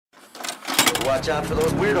Watch out for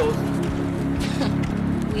those weirdos.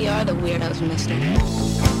 We are the weirdos, mister.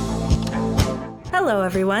 Hello,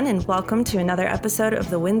 everyone, and welcome to another episode of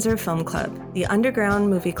the Windsor Film Club, the underground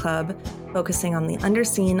movie club focusing on the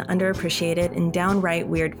underseen, underappreciated, and downright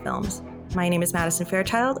weird films. My name is Madison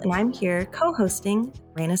Fairchild, and I'm here co-hosting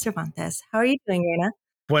Reyna Cervantes. How are you doing, Reyna?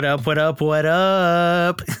 What up, what up, what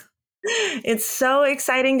up? It's so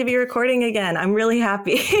exciting to be recording again. I'm really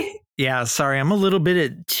happy. Yeah, sorry, I'm a little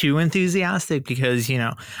bit too enthusiastic because,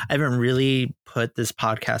 I haven't really put this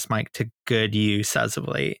podcast mic to good use as of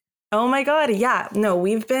late. Oh my God. Yeah, no,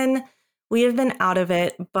 we have been out of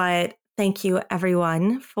it, but thank you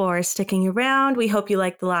everyone for sticking around. We hope you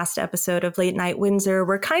liked the last episode of Late Night Windsor.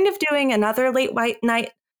 We're kind of doing another late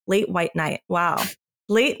night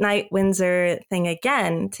Windsor thing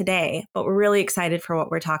again today, but we're really excited for what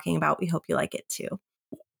we're talking about. We hope you like it too.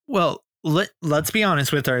 Well, let's be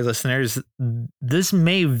honest with our listeners. This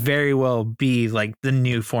may very well be like the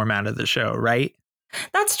new format of the show, right?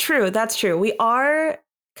 That's true. We are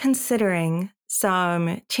considering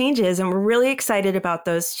some changes and we're really excited about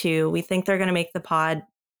those too. We think they're going to make the pod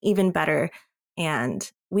even better. And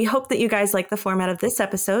we hope that you guys like the format of this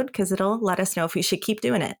episode because it'll let us know if we should keep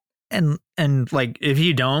doing it. And like, if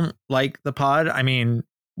you don't like the pod, I mean,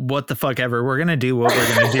 what the fuck ever. We're going to do what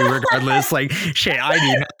we're going to do regardless. Like, shit, I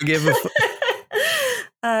do not give a fuck.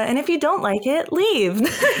 And if you don't like it, leave.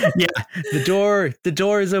 Yeah, the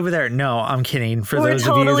door is over there. No, I'm kidding. We're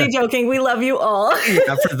totally joking. We love you all.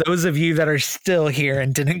 Yeah, for those of you that are still here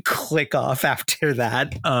and didn't click off after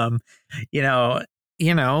that,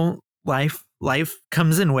 life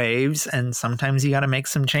comes in waves, and sometimes you got to make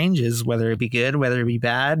some changes, whether it be good, whether it be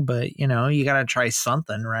bad. But you got to try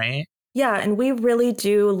something, right? Yeah, and we really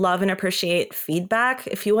do love and appreciate feedback.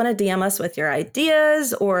 If you want to DM us with your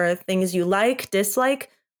ideas or things you like, dislike,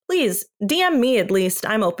 please DM me at least.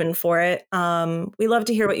 I'm open for it. We love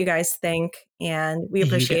to hear what you guys think, and we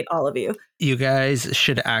appreciate all of you. You guys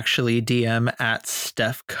should actually DM at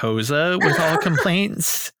Steph Koza with all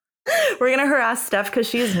complaints. We're going to harass Steph because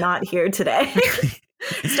she's not here today.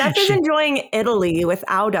 Steph is enjoying Italy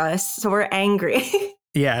without us, so we're angry.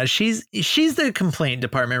 Yeah, she's the complaint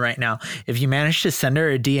department right now. If you manage to send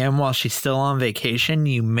her a DM while she's still on vacation,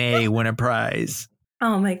 you may win a prize.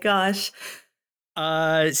 Oh my gosh.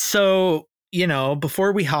 So,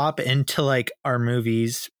 before we hop into like our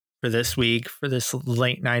movies for this week, for this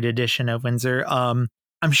late night edition of Windsor, I'm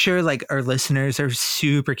sure like our listeners are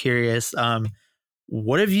super curious.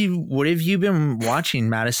 What have you been watching,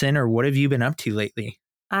 Madison, or what have you been up to lately?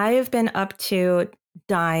 I have been up to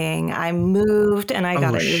dying. I moved and I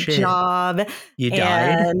got a new job. You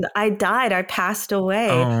died? And I died. I passed away.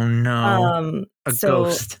 Oh no. A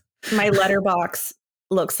ghost. My letterbox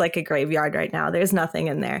looks like a graveyard right now. There's nothing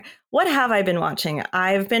in there. What have I been watching?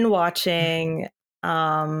 I've been watching Go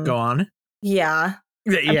on. Yeah.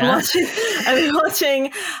 Yeah. I've been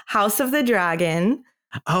watching House of the Dragon.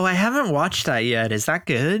 Oh, I haven't watched that yet. Is that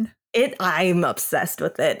good? I'm obsessed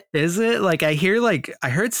with it. Is it? Like I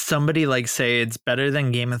heard somebody like say it's better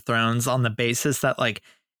than Game of Thrones on the basis that like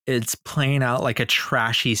it's playing out like a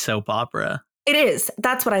trashy soap opera. It is.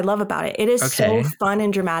 That's what I love about it. It is so fun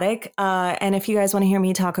and dramatic. And if you guys want to hear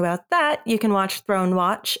me talk about that, you can watch Throne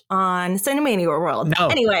Watch on Cinemania World. No,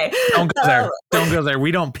 anyway, don't go there. Don't go there.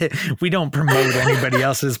 We don't promote anybody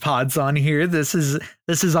else's pods on here. This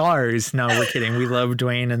is ours. No, we're kidding. We love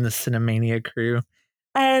Dwayne and the Cinemania crew.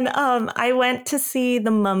 And I went to see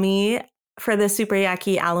The Mummy for the Super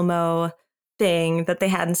Yaki Alamo thing that they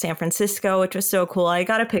had in San Francisco, which was so cool. I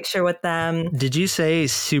got a picture with them. Did you say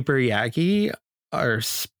Super Yaki are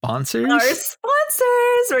sponsors? Our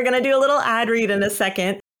sponsors. We're going to do a little ad read in a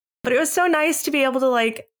second. But it was so nice to be able to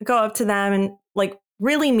like go up to them and like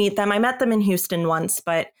really meet them. I met them in Houston once,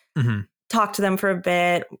 but talked to them for a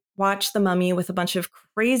bit, watched The Mummy with a bunch of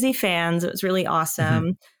crazy fans. It was really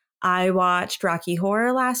awesome. I watched Rocky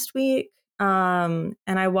Horror last week, and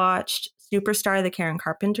I watched Superstar, the Karen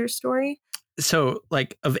Carpenter story. So,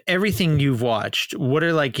 like, of everything you've watched, what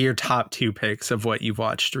are, like, your top two picks of what you've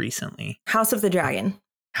watched recently? House of the Dragon.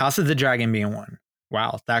 House of the Dragon being one.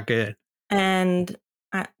 Wow, that good. And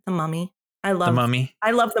The Mummy. The Mummy.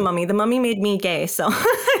 I love The Mummy. The Mummy made me gay, so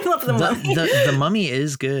I love The Mummy. The Mummy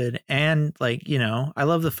is good. And, like, I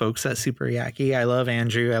love the folks at Super Yaki. I love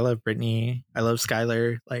Andrew. I love Brittany. I love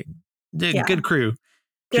Skylar. Like, good crew.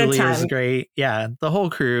 Julia's great. Yeah, the whole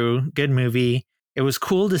crew. Good movie. It was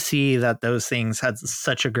cool to see that those things had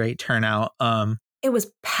such a great turnout. It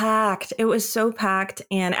was packed. It was so packed.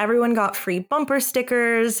 And everyone got free bumper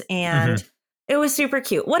stickers. And it was super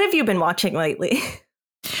cute. What have you been watching lately?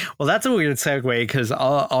 Well, that's a weird segue because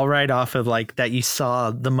I'll write off of like that you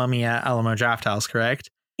saw The Mummy at Alamo Drafthouse, correct?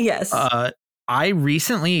 Yes. I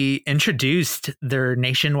recently introduced their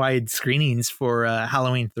nationwide screenings for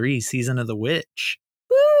Halloween 3 Season of the Witch.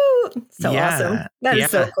 Woo! So awesome. That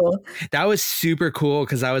is so cool. That was super cool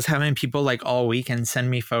because I was having people like all weekend send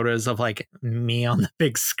me photos of like me on the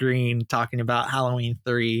big screen talking about Halloween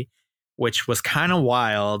 3, which was kind of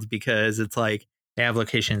wild because it's like they have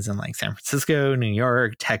locations in like San Francisco, New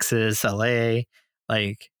York, Texas, LA.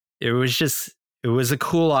 Like it was a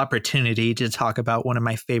cool opportunity to talk about one of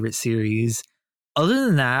my favorite series. Other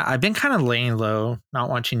than that, I've been kind of laying low, not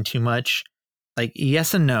watching too much. Like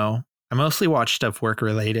yes and no. I mostly watch stuff work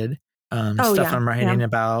related, stuff I'm writing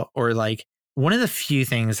about, or like one of the few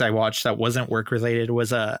things I watched that wasn't work related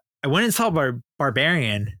was I went and saw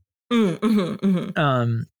Barbarian. The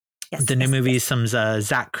new movie, some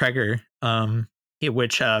Zach Kreger,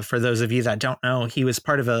 which for those of you that don't know, he was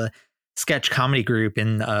part of a sketch comedy group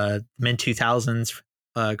in mid 2000s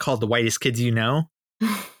called The Whitest Kids You Know.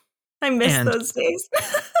 I miss those days.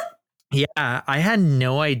 Yeah, I had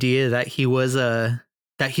no idea that he was the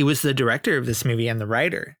director of this movie and the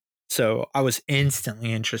writer. So I was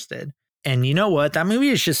instantly interested. And you know what? That movie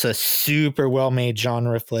is just a super well-made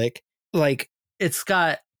genre flick. Like it's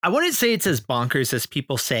got, I wouldn't say it's as bonkers as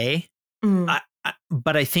people say,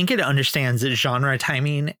 but I think it understands its genre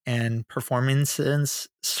timing and performances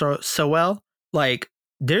so well. Like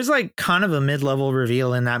there's like kind of a mid-level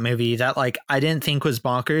reveal in that movie that like I didn't think was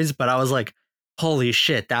bonkers, but I was like, holy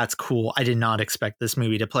shit, that's cool. I did not expect this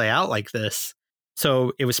movie to play out like this.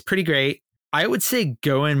 So it was pretty great. I would say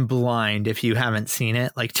go in blind if you haven't seen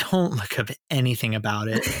it. Like don't look up anything about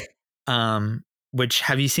it. Which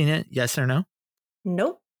have you seen it? Yes or no?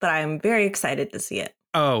 Nope, but I'm very excited to see it.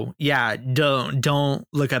 Oh, yeah, don't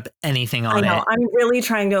look up anything on it. I know. I'm really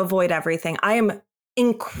trying to avoid everything. I am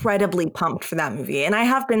incredibly pumped for that movie, and I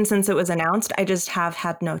have been since it was announced. I just have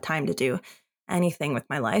had no time to do anything with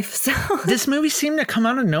my life. So this movie seemed to come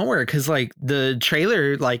out of nowhere because like the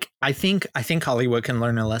trailer, like I think Hollywood can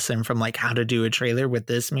learn a lesson from like how to do a trailer with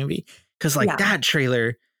this movie, because like that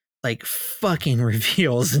trailer like fucking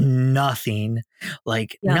reveals nothing,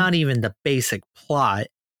 like not even the basic plot.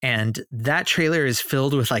 And that trailer is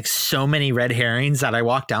filled with like so many red herrings that I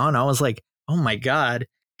walked down. I was like, oh my God,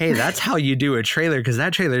 hey, that's how you do a trailer, because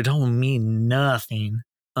that trailer don't mean nothing.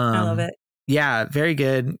 I love it. Yeah, very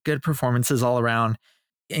good. Good performances all around.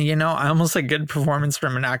 And, you know, I almost said good performance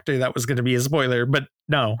from an actor that was going to be a spoiler, but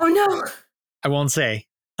no. Oh, no. I won't say.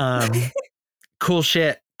 Cool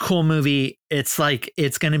shit. Cool movie. It's like,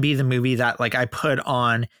 it's going to be the movie that like I put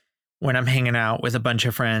on when I'm hanging out with a bunch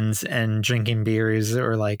of friends and drinking beers,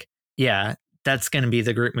 or like, yeah, that's going to be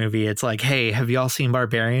the group movie. It's like, hey, have y'all seen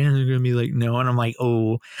Barbarian? And they're going to be like, no. And I'm like,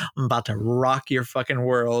 oh, I'm about to rock your fucking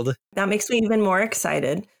world. That makes me even more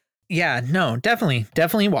excited. Yeah, no,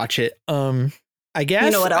 definitely watch it. I guess.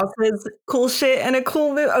 You know what else is cool shit and a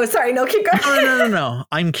cool movie? Oh, sorry, no, keep going. No.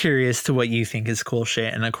 I'm curious to what you think is cool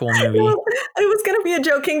shit and a cool movie. Well, it was going to be a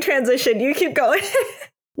joking transition. You keep going.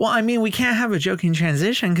 Well, I mean, we can't have a joking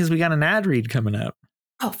transition because we got an ad read coming up.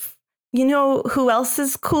 Oh, you know who else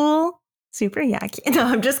is cool? Super Yaki. No,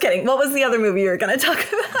 I'm just kidding. What was the other movie you were going to talk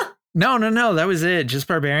about? No. That was it. Just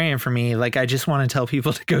Barbarian for me. Like, I just want to tell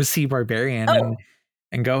people to go see Barbarian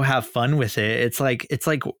and go have fun with it. It's like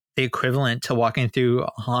the equivalent to walking through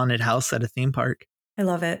a haunted house at a theme park. I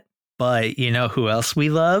love it. But you know who else we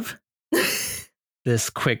love? This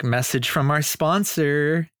quick message from our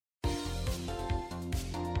sponsor.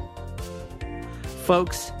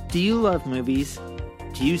 Folks, do you love movies?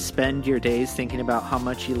 Do you spend your days thinking about how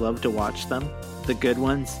much you love to watch them? The good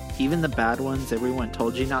ones, even the bad ones everyone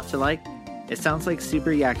told you not to like? It sounds like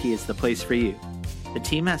Super Yaki is the place for you. The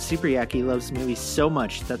team at Super Yaki loves movies so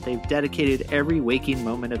much that they've dedicated every waking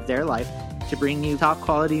moment of their life to bring you top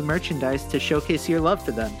quality merchandise to showcase your love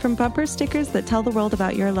for them. From bumper stickers that tell the world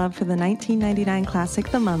about your love for the 1999 classic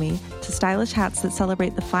The Mummy, to stylish hats that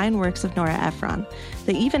celebrate the fine works of Nora Ephron.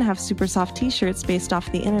 They even have super soft t-shirts based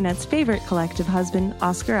off the internet's favorite collective husband,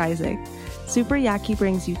 Oscar Isaac. Super Yaki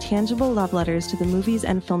brings you tangible love letters to the movies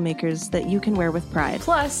and filmmakers that you can wear with pride.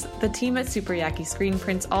 Plus, the team at Super Yaki screen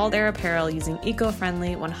prints all their apparel using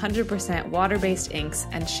eco-friendly, 100% water-based inks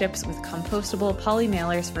and ships with compostable poly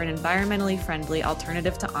mailers for an environmentally friendly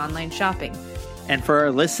alternative to online shopping. And for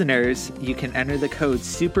our listeners, you can enter the code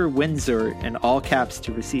SUPERWINDSOR in all caps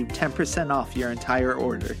to receive 10% off your entire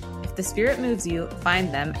order. If the spirit moves you,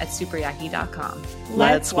 find them at superyaki.com.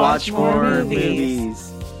 Let's watch more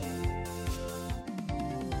movies.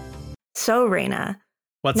 So, Reyna,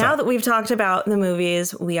 now that we've talked about the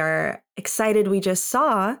movies we are excited we just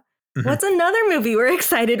saw, What's another movie we're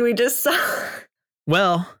excited we just saw?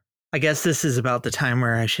 Well, I guess this is about the time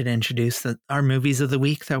where I should introduce our movies of the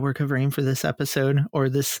week that we're covering for this episode, or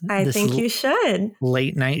this. I think you should.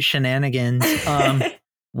 Late night shenanigans.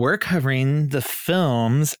 We're covering the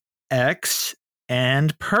films X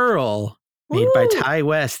and Pearl, made by Ty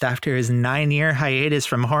West after his 9-year hiatus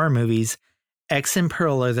from horror movies. X and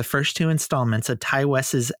Pearl are the first two installments of Ty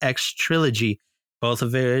West's X trilogy, both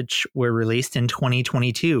of which were released in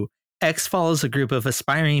 2022. X follows a group of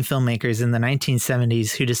aspiring filmmakers in the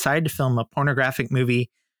 1970s who decide to film a pornographic movie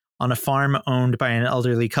on a farm owned by an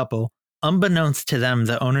elderly couple. Unbeknownst to them,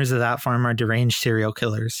 the owners of that farm are deranged serial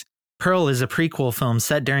killers. Pearl is a prequel film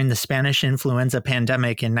set during the Spanish influenza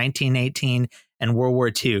pandemic in 1918 and World War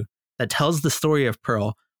II that tells the story of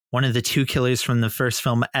Pearl, one of the two killers from the first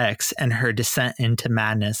film X, and her descent into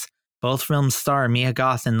madness. Both films star Mia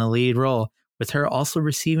Goth in the lead role, with her also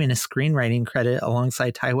receiving a screenwriting credit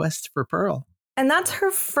alongside Ty West for Pearl. And that's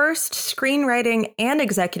her first screenwriting and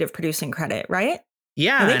executive producing credit, right?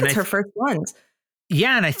 Yeah. I think it's her first ones.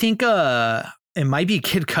 Yeah, and I think it might be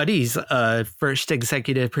Kid Cudi's first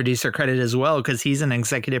executive producer credit as well, because he's an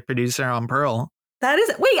executive producer on Pearl. That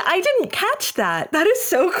is, wait, I didn't catch that. That is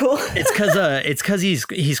so cool. It's because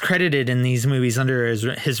he's credited in these movies under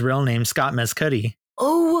his real name, Scott Mescudi.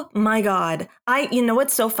 Oh my God. You know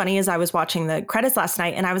what's so funny is I was watching the credits last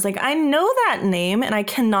night and I was like, I know that name and I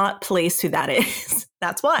cannot place who that is.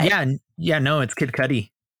 That's why. Yeah, no, it's Kid Cudi.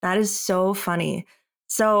 That is so funny.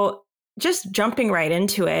 So just jumping right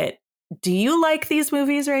into it, do you like these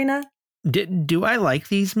movies, Reyna? Do I like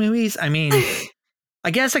these movies? I mean, I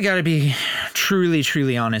guess I gotta be truly,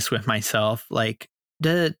 truly honest with myself. Like,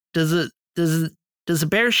 does a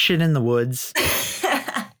bear shit in the woods?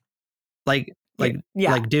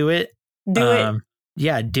 Do it. Do it.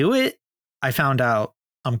 Yeah, do it. I found out,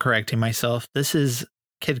 I'm correcting myself. This is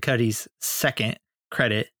Kid Cudi's second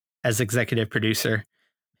credit as executive producer.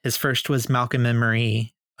 His first was Malcolm and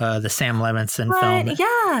Marie, the Sam Levinson film.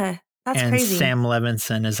 Yeah, that's crazy. And Sam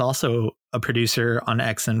Levinson is also a producer on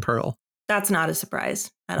X and Pearl. That's not a surprise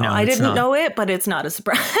at all. No, I didn't know it, but it's not a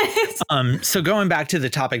surprise. So going back to the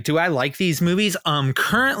topic, do I like these movies?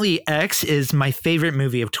 Currently X is my favorite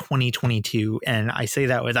movie of 2022, and I say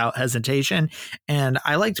that without hesitation. And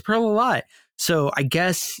I liked Pearl a lot. So I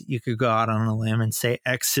guess you could go out on a limb and say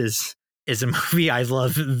X is a movie I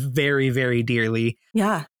love very, very dearly.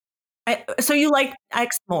 Yeah. So you like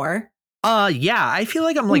X more? Yeah, I feel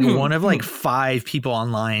like I'm like one of like 5 people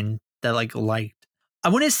online that liked. I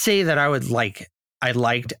wouldn't say that I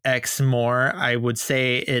liked X more. I would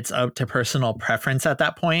say it's up to personal preference at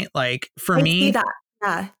that point. Like for me,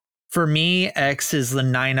 for me, X is the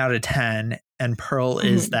 9 out of 10 and Pearl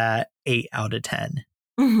is that 8 out of 10.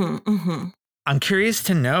 I'm curious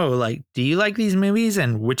to know, like, do you like these movies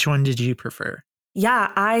and which one did you prefer?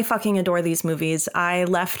 Yeah, I fucking adore these movies. I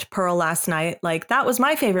left Pearl last night. Like, that was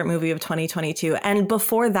my favorite movie of 2022. And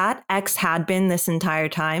before that, X had been this entire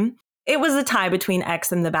time. It was a tie between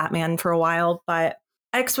X and the Batman for a while, but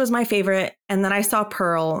X was my favorite. And then I saw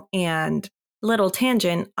Pearl, and little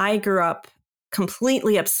tangent, I grew up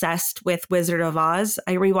completely obsessed with Wizard of Oz.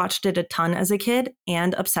 I rewatched it a ton as a kid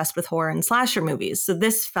and obsessed with horror and slasher movies. So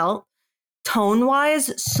this felt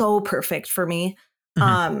tone-wise so perfect for me.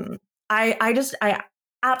 I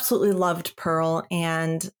absolutely loved Pearl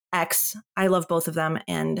and X. I love both of them.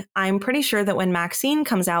 And I'm pretty sure that when Maxine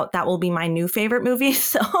comes out, that will be my new favorite movie.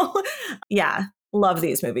 So yeah, love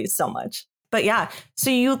these movies so much. But yeah, so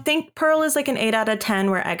you think Pearl is like an 8 out of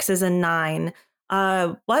 10 where X is a 9.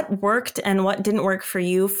 What worked and what didn't work for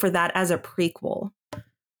you for that as a prequel?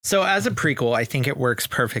 So as a prequel, I think it works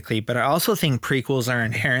perfectly. But I also think prequels are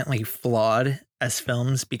inherently flawed as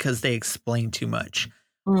films because they explain too much.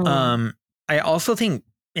 I also think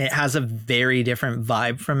it has a very different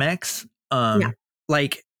vibe from X.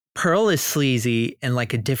 Like Pearl is sleazy in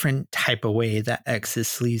like a different type of way that X is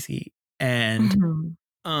sleazy. And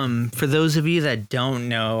for those of you that don't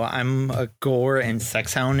know, I'm a gore and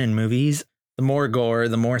sex hound in movies. The more gore,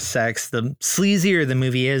 the more sex, the sleazier the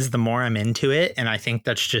movie is, the more I'm into it. And I think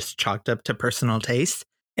that's just chalked up to personal taste.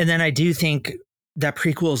 And then I do think that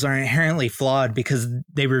prequels are inherently flawed because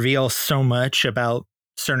they reveal so much about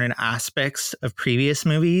certain aspects of previous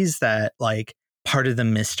movies that like part of the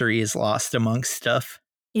mystery is lost amongst stuff.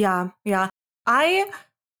 Yeah.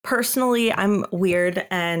 I'm weird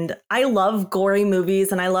and I love gory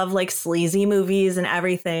movies and I love like sleazy movies and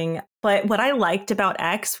everything. But what I liked about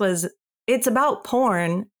X was it's about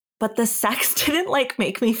porn, but the sex didn't like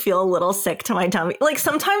make me feel a little sick to my tummy. Like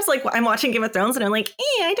sometimes like I'm watching Game of Thrones and I'm like,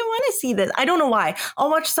 I don't want to see this. I don't know why.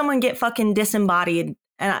 I'll watch someone get fucking disembodied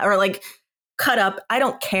or like cut up. I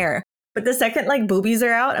don't care. But the second like boobies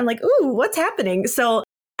are out, I'm like, ooh, what's happening? So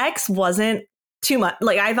X wasn't too much.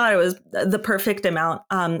 Like I thought it was the perfect amount.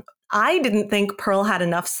 I didn't think Pearl had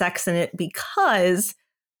enough sex in it because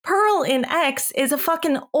Pearl in X is a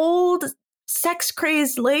fucking old sex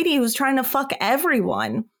crazed lady who's trying to fuck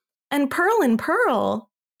everyone. And Pearl in Pearl,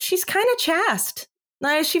 she's kind of chaste.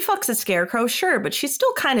 She fucks a scarecrow, sure, but she's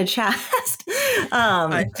still kind of chaste.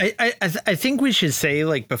 I think we should say,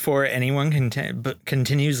 like, before anyone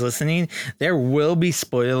continues listening, there will be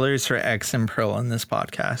spoilers for X and Pearl in this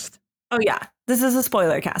podcast. Oh, yeah. This is a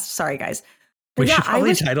spoiler cast. Sorry, guys. But we should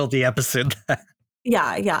probably title the episode that.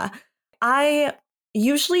 Yeah. I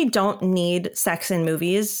usually don't need sex in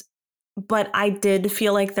movies, but I did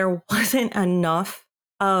feel like there wasn't enough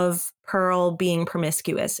of Pearl being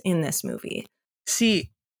promiscuous in this movie. See,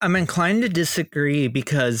 I'm inclined to disagree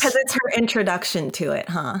because it's her introduction to it,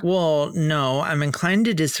 huh? Well, no, I'm inclined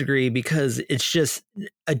to disagree because it's just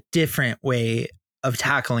a different way of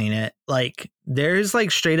tackling it. Like there's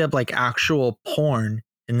like straight up like actual porn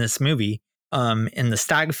in this movie, in the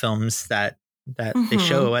stag films that they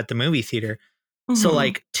show at the movie theater. So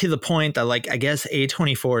like to the point that like I guess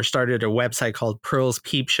A24 started a website called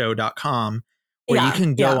pearlspeepshow.com where you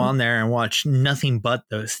can go on there and watch nothing but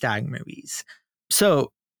those stag movies.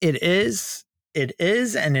 So it is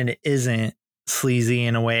and it isn't sleazy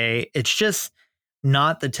in a way. It's just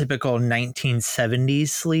not the typical 1970s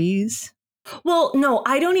sleaze. Well, no,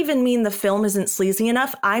 I don't even mean the film isn't sleazy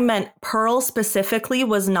enough. I meant Pearl specifically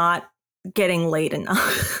was not getting laid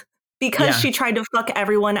enough because she tried to fuck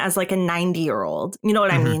everyone as like a 90-year-old. You know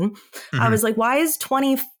what I mean? I was like, why is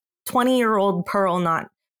 20-year-old Pearl not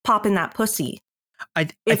popping that pussy?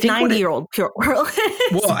 If 90-year-old Pearl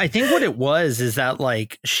is. Well, I think what it was is that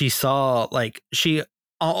like she saw like she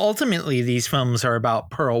ultimately these films are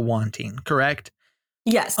about Pearl wanting, correct?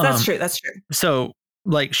 Yes, that's true. That's true. So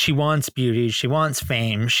like she wants beauty, she wants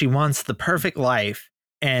fame, she wants the perfect life.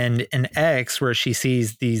 And an X where she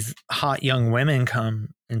sees these hot young women come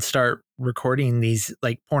and start recording these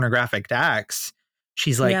like pornographic acts.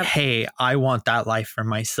 She's like, hey, I want that life for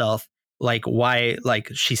myself. Like, why, like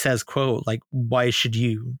she says, quote, like, why should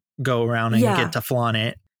you go around and get to flaunt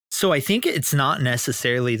it? So I think it's not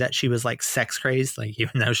necessarily that she was like sex crazed, like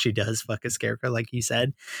even though she does fuck a scarecrow, like you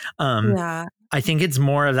said. I think it's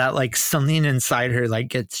more of that like something inside her like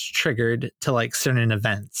gets triggered to like certain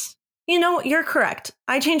events. You know, you're correct.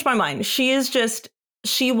 I changed my mind. She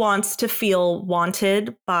wants to feel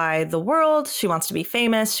wanted by the world. She wants to be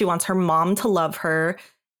famous. She wants her mom to love her.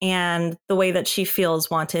 And the way that she feels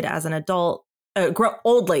wanted as an adult,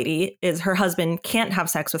 old lady, is her husband can't have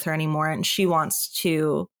sex with her anymore. And she wants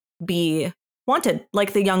to be wanted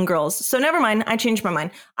like the young girls. So never mind. I changed my mind.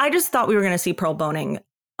 I just thought we were going to see Pearl boning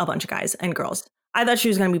a bunch of guys and girls. I thought she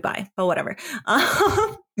was going to be bi, but whatever.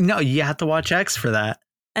 No, you have to watch X for that.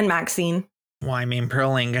 And Maxine. Well, I mean,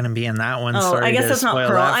 Pearl ain't going to be in that one. Oh, Sorry, I guess that's not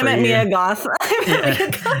Pearl. I meant Mia Goth.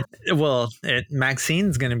 Well,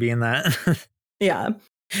 Maxine's going to be in that. Yeah.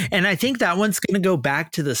 And I think that one's going to go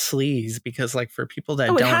back to the sleaze because, like, for people that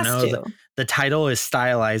don't know, the title is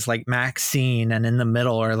stylized like Maxine, and in the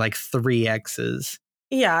middle are like 3 X's.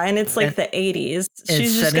 Yeah, and it's like the 80s.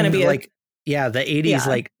 She's just going to be like, the 80s,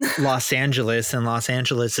 like Los Angeles, and Los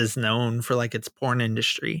Angeles is known for like its porn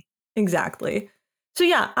industry. Exactly. So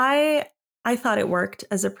yeah, I thought it worked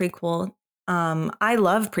as a prequel. I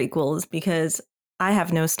love prequels because I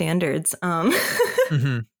have no standards. I'm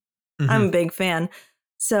a big fan.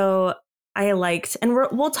 So I liked, and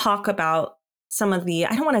we'll talk about some of the,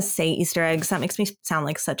 I don't want to say Easter eggs. That makes me sound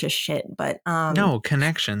like such a shit, but no,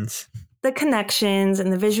 connections. The connections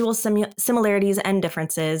and the visual similarities and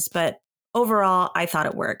differences. But overall, I thought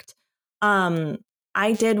it worked.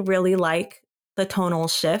 I did really like the tonal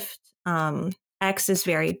shift. X is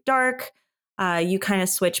very dark. You kind of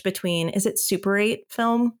switch between, is it Super 8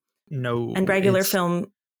 film? No. And regular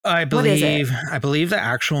film. I believe the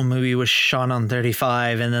actual movie was shot on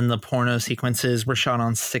 35, and then the porno sequences were shot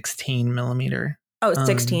on 16 millimeter. Oh,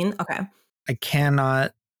 16. Okay. I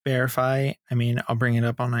cannot verify. I mean, I'll bring it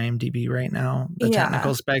up on IMDb right now, the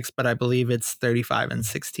technical specs, but I believe it's 35 and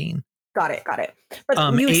 16. Got it.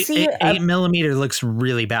 But you see 8 millimeter looks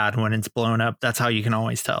really bad when it's blown up. That's how you can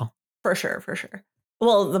always tell. For sure.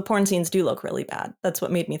 Well, the porn scenes do look really bad. That's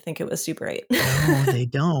what made me think it was Super 8. No, they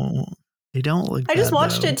don't. They don't look bad. I just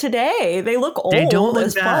watched it today. They look old. They don't look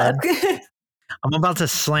as bad. Fuck. I'm about to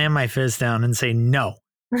slam my fist down and say no.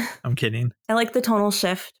 I'm kidding. I like the tonal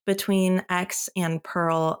shift between X and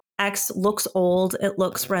Pearl. X looks old. It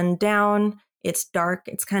looks run down. It's dark.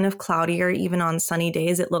 It's kind of cloudier. Even on sunny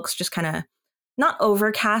days, it looks just kind of not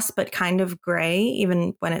overcast, but kind of gray,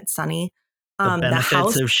 even when it's sunny. The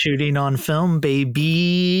benefits of shooting on film,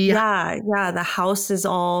 baby. Yeah. The house is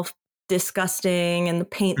all disgusting and the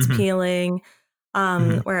paint's peeling.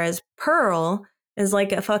 Whereas Pearl is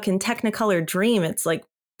like a fucking Technicolor dream. It's like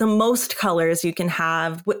the most colors you can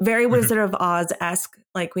have. Very Wizard of Oz-esque,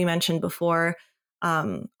 like we mentioned before.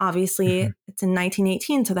 Obviously, it's in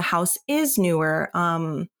 1918, so the house is newer.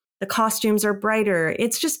 The costumes are brighter.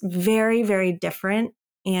 It's just very, very different.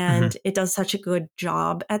 And it does such a good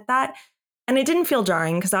job at that. And it didn't feel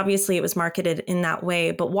jarring because obviously it was marketed in that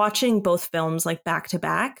way. But watching both films like back to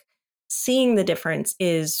back, seeing the difference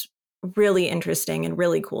is really interesting and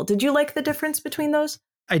really cool. Did you like the difference between those?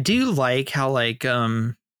 I do like how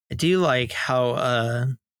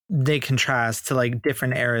they contrast to like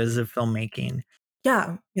different eras of filmmaking.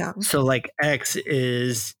 Yeah. So like X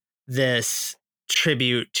is this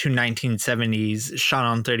tribute to 1970s shot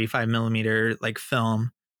on 35 millimeter like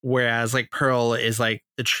film, whereas like Pearl is like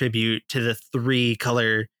the tribute to the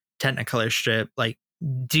 3-color Technicolor strip. Like,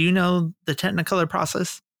 do you know the Technicolor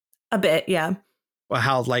process? A bit, yeah. Well,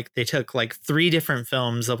 how like they took like 3 different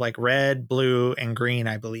films of like red, blue, and green,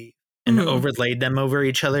 I believe, and overlaid them over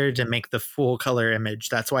each other to make the full color image.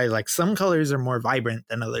 That's why like some colors are more vibrant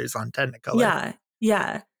than others on Technicolor.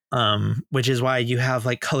 Yeah. Which is why you have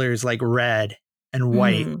like colors like red and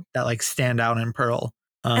white that like stand out in Pearl.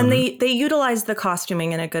 And they utilize the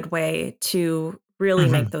costuming in a good way to really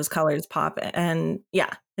make those colors pop. And yeah,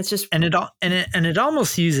 it's just and it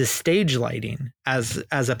almost uses stage lighting as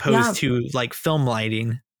opposed to like film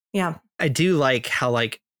lighting. Yeah. I do like how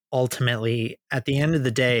like ultimately at the end of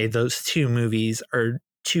the day, those 2 movies are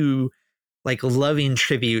 2 like loving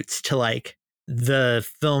tributes to like the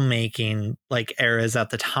filmmaking like eras at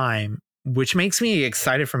the time, which makes me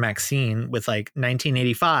excited for Maxine with like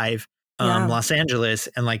 1985 Los Angeles,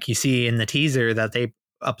 and like you see in the teaser that they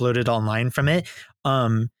uploaded online from it.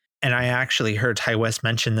 And I actually heard Ty West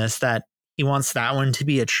mention this, that he wants that one to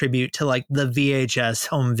be a tribute to like the VHS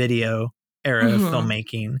home video era of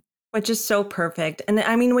filmmaking, which is so perfect. And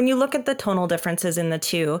I mean, when you look at the tonal differences in the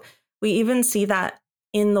 2, we even see that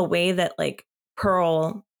in the way that like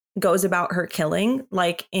Pearl goes about her killing.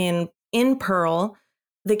 Like in Pearl,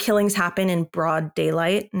 the killings happen in broad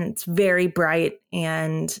daylight and it's very bright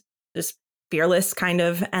and just fearless kind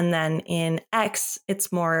of. And then in X,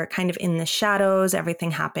 it's more kind of in the shadows.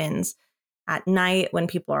 Everything happens at night when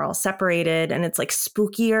people are all separated and it's like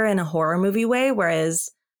spookier in a horror movie way. Whereas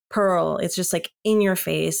Pearl, it's just like in your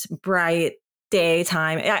face, bright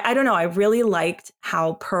daytime. I don't know. I really liked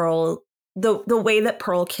how Pearl, the way that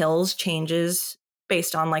Pearl kills changes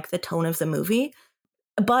based on like the tone of the movie,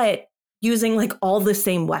 but using like all the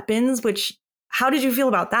same weapons, which how did you feel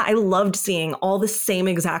about that? I loved seeing all the same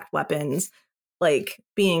exact weapons like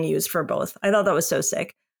being used for both. I thought that was so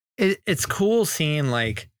sick. It's cool seeing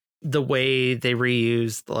like the way they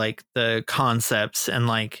reused like the concepts and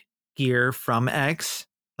like gear from X,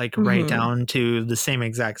 like right down to the same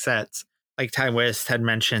exact sets. Like Ty West had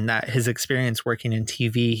mentioned that his experience working in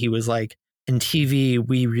TV, he was like, in TV,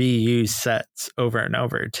 we reuse sets over and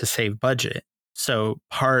over to save budget. So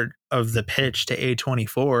part of the pitch to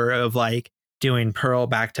A24 of like doing Pearl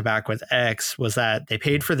back to back with X was that they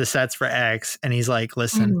paid for the sets for X. And he's like,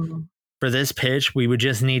 listen, for this pitch, we would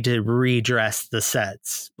just need to redress the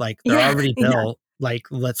sets. Like they're already built. Like,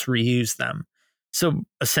 let's reuse them. So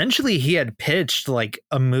essentially he had pitched like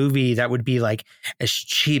a movie that would be like as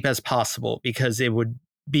cheap as possible because it would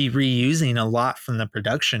be reusing a lot from the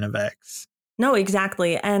production of X. No,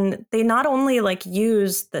 exactly. And they not only like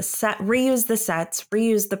reuse the sets,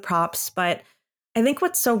 reuse the props, but I think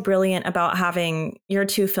what's so brilliant about having your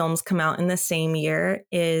 2 films come out in the same year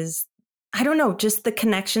is, I don't know, just the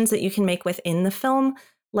connections that you can make within the film.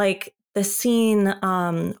 Like the scene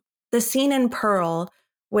in Pearl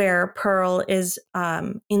where Pearl is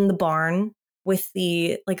in the barn with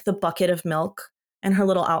the bucket of milk and her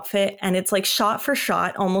little outfit, and it's like shot for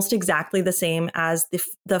shot almost exactly the same as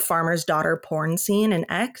the farmer's daughter porn scene in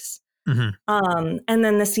X. And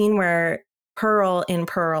then the scene where Pearl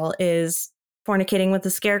is fornicating with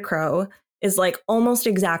the Scarecrow is like almost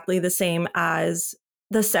exactly the same as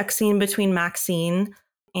the sex scene between Maxine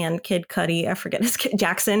and Kid Cudi. I forget his kid,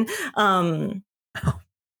 Jackson.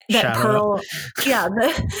 That Pearl,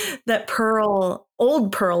 that Pearl,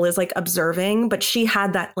 old Pearl is like observing, but she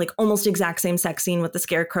had that like almost exact same sex scene with the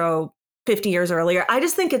Scarecrow 50 years earlier. I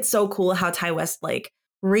just think it's so cool how Ty West like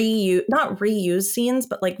not reuse scenes,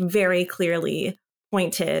 but like very clearly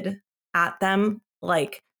pointed at them.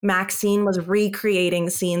 Like Maxine was recreating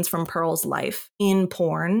scenes from Pearl's life in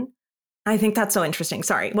porn. I think that's so interesting.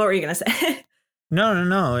 Sorry, what were you going to say?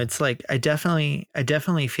 No. It's like, I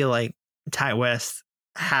definitely feel like Ty West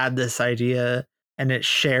had this idea, and it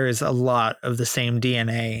shares a lot of the same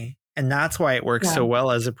DNA. And that's why it works so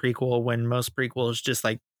well as a prequel, when most prequels just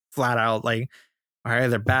like flat out like are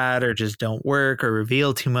either bad or just don't work or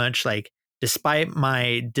reveal too much. Like, despite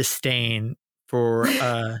my disdain for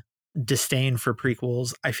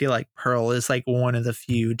prequels, I feel like Pearl is like one of the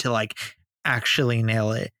few to like actually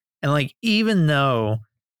nail it. And like, even though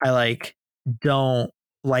I like don't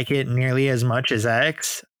like it nearly as much as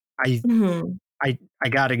X, I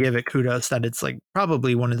gotta give it kudos that it's like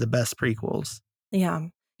probably one of the best prequels. Yeah.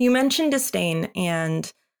 You mentioned disdain,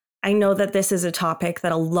 and I know that this is a topic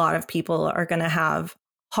that a lot of people are going to have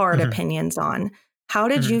hard opinions on. How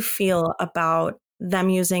did you feel about them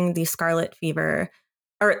using the Spanish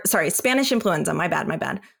influenza, my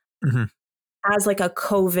bad, as like a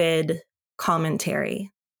COVID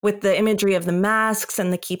commentary with the imagery of the masks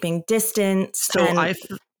and the keeping distance?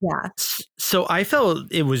 So I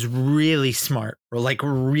felt it was really smart, or like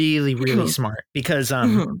really, really smart, because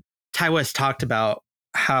Ty West talked about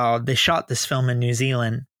how they shot this film in New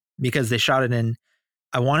Zealand, because they shot it in,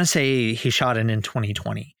 I want to say he shot it in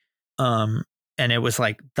 2020. And it was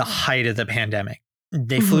like the height of the pandemic.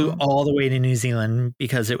 They flew all the way to New Zealand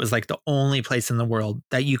because it was like the only place in the world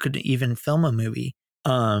that you could even film a movie.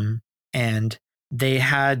 And they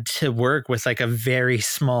had to work with like a very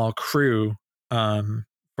small crew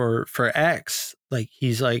for X. Like,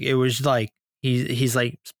 he's like, it was like he's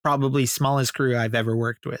like probably smallest crew I've ever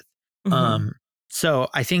worked with. So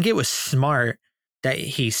I think it was smart that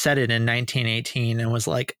he said it in 1918 and was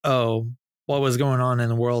like, oh, what was going on in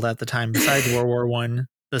the world at the time besides World War I,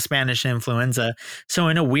 the Spanish influenza. So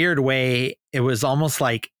in a weird way, it was almost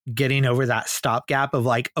like getting over that stopgap of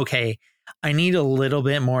like, okay, I need a little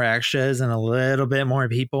bit more extras and a little bit more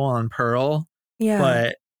people on Pearl. Yeah.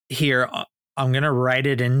 But here, I'm going to write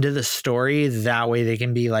it into the story. That way they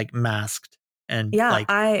can be like masked and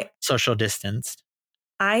social distanced.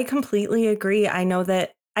 I completely agree. I know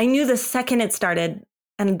that I knew the second it started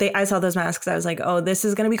and I saw those masks, I was like, oh, this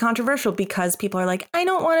is going to be controversial, because people are like, I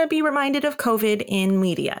don't want to be reminded of COVID in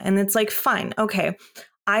media. And it's like, fine. Okay.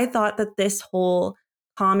 I thought that this whole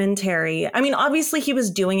commentary, I mean, obviously he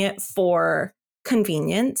was doing it for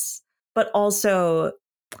convenience, but also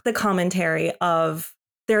the commentary of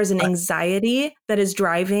there's an anxiety that is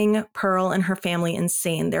driving Pearl and her family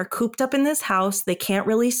insane. They're cooped up in this house. They can't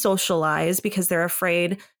really socialize because they're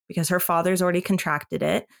afraid, because her father's already contracted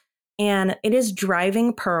it. And it is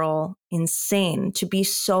driving Pearl insane to be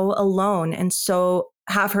so alone and so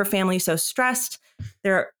have her family so stressed.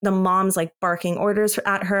 The mom's like barking orders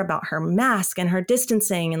at her about her mask and her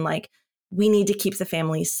distancing, and like, we need to keep the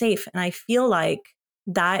family safe. And I feel like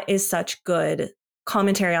that is such good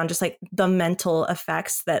commentary on just like the mental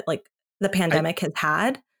effects that like the pandemic has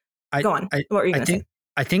had. Go on. What were you going to say?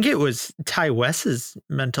 I think it was Ty West's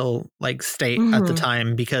mental like state at the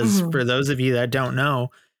time, because for those of you that don't know,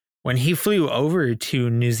 when he flew over to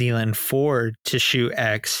New Zealand to shoot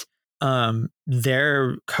X,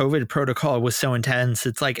 their COVID protocol was so intense.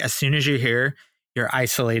 It's like, as soon as you're here, you're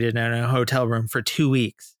isolated in a hotel room for 2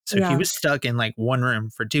 weeks. So he was stuck in like one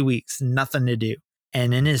room for 2 weeks, nothing to do.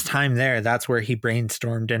 And in his time there, that's where he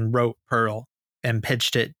brainstormed and wrote Pearl and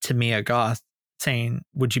pitched it to Mia Goth, saying,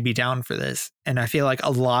 would you be down for this? And I feel like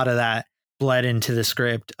a lot of that bled into the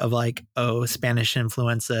script of like, oh, Spanish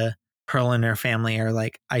influenza, Pearl and her family are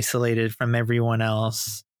like isolated from everyone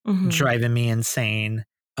else, driving me insane.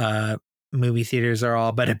 Movie theaters are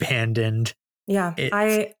all but abandoned. Yeah,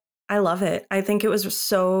 I love it. I think it was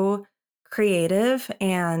so creative,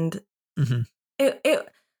 and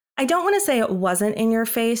I don't want to say it wasn't in your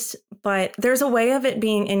face, but there's a way of it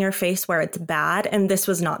being in your face where it's bad, and this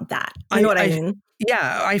was not that. You know what I mean?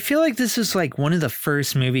 Yeah, I feel like this is like one of the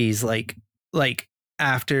first movies like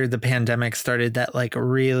after the pandemic started that like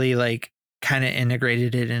really like kind of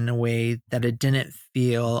integrated it in a way that it didn't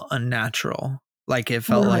feel unnatural. Like, it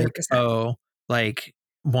felt 100%. Like, oh, like,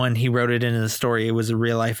 one, he wrote it into the story, it was a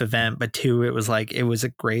real life event, but two, it was like, it was a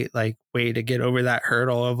great like way to get over that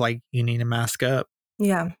hurdle of like, you need to mask up.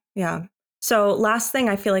 Yeah. So last thing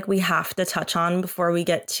I feel like we have to touch on before we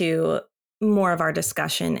get to more of our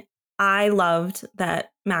discussion. I loved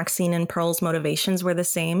that Maxine and Pearl's motivations were the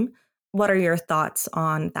same. What are your thoughts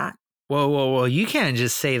on that? Whoa. You can't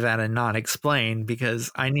just say that and not explain,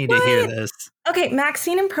 because I need to hear this. Okay,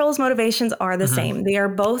 Maxine and Pearl's motivations are the same.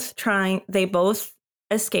 They both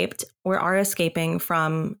escaped or are escaping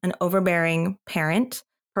from an overbearing parent,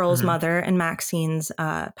 Pearl's mother, and Maxine's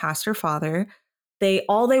pastor father.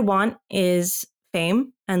 All they want is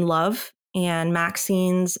fame and love. And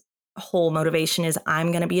Maxine's whole motivation is,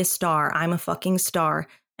 I'm going to be a star. I'm a fucking star.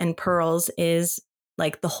 And Pearl's is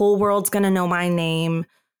Like the whole world's going to know my name.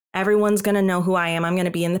 Everyone's going to know who I am. I'm going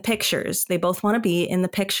to be in the pictures. They both want to be in the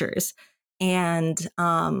pictures. And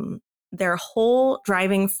their whole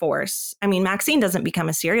driving force, I mean, Maxine doesn't become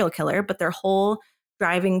a serial killer, but their whole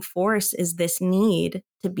driving force is this need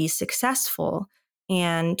to be successful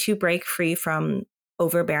and to break free from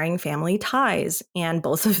overbearing family ties. And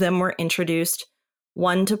both of them were introduced,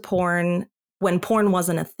 one to porn when porn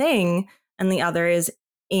wasn't a thing, and the other is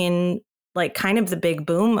in like kind of the big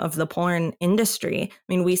boom of the porn industry. I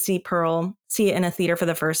mean, we see Pearl see it in a theater for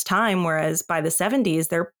the first time, whereas by the 70s,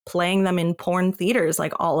 they're playing them in porn theaters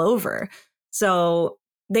like all over. So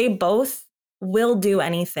they both will do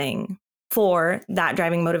anything for that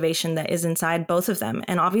driving motivation that is inside both of them.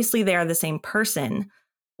 And obviously they are the same person.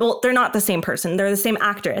 Well, they're not the same person. They're the same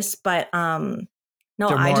actress, but no, they're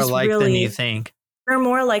more I just alike really than you think. They're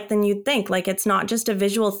more alike than you'd think. Like, it's not just a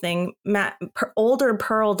visual thing. Older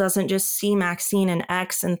Pearl doesn't just see Maxine and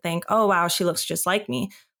X and think, oh, wow, she looks just like me.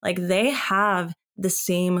 Like, they have the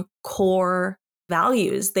same core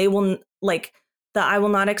values. They will, like, the I will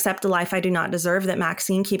not accept a life I do not deserve that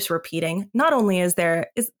Maxine keeps repeating. Not only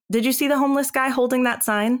did you see the homeless guy holding that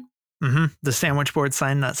sign? Mm-hmm. The sandwich board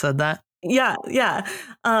sign that said that? Yeah.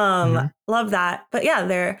 Love that. But yeah,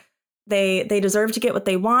 they deserve to get what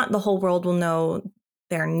they want. The whole world will know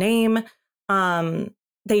their name.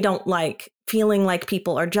 They don't like feeling like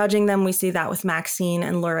people are judging them. We see that with Maxine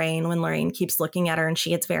and Lorraine when Lorraine keeps looking at her and she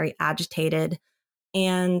gets very agitated.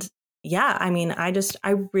 And yeah, I mean, I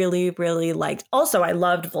really, really liked. Also, I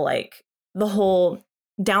loved the whole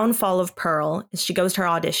downfall of Pearl is she goes to her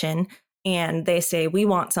audition and they say, we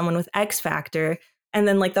want someone with X Factor. And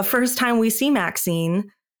then like the first time we see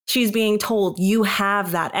Maxine, she's being told, you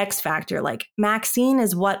have that X Factor. Like, Maxine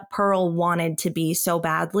is what Pearl wanted to be so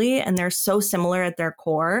badly, and they're so similar at their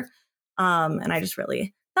core. And I just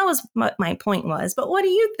really, that was what my point was. But what do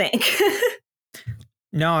you think?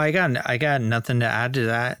 No, I got nothing to add to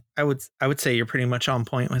that. I would say you're pretty much on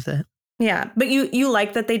point with it. Yeah, but you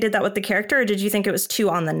like that they did that with the character, or did you think it was too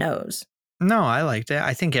on the nose? No, I liked it.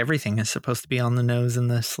 I think everything is supposed to be on the nose in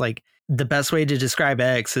this. Like, the best way to describe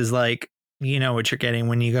X is like, you know what you're getting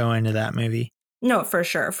when you go into that movie. No, for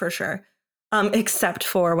sure. Except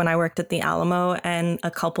for when I worked at the Alamo and a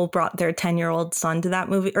couple brought their 10-year-old son to that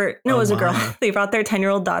movie. Or no, it was a girl. They brought their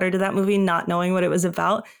 10-year-old daughter to that movie, not knowing what it was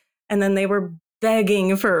about. And then they were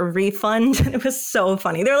begging for a refund. And it was so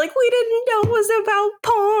funny. They're like, we didn't know it was about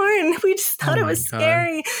porn. We just thought it was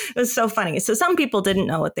scary. It was so funny. So some people didn't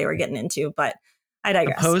know what they were getting into, but I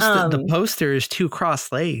digress. The poster is 2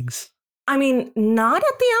 crossed legs. I mean, not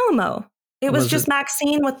at the Alamo. It was just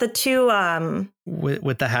Maxine with the 2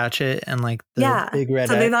 with the hatchet and like the big red.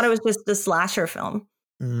 So they thought it was just a slasher film.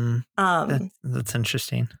 That's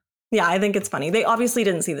interesting. Yeah, I think it's funny. They obviously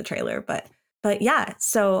didn't see the trailer, but yeah.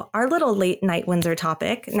 So our little late night Windsor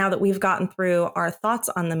topic, now that we've gotten through our thoughts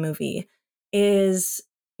on the movie, is,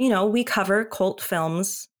 we cover cult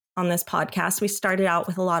films on this podcast. We started out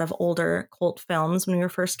with a lot of older cult films when we were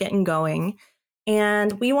first getting going,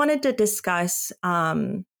 and we wanted to discuss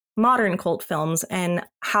modern cult films and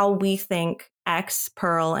how we think X,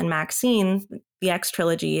 Pearl, and Maxine, the X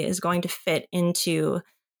trilogy, is going to fit into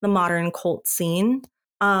the modern cult scene.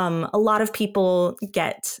 A lot of people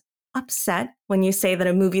get upset when you say that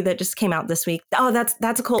a movie that just came out this week, oh,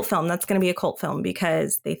 that's a cult film. That's going to be a cult film,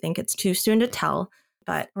 because they think it's too soon to tell.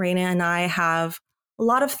 But Reyna and I have a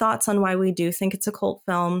lot of thoughts on why we do think it's a cult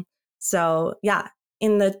film. So yeah,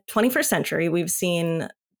 in the 21st century, we've seen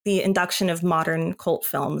the induction of modern cult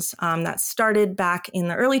films that started back in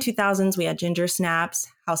the early 2000s. We had Ginger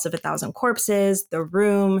Snaps, House of a Thousand Corpses, The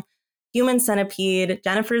Room, Human Centipede,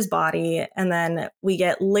 Jennifer's Body. And then we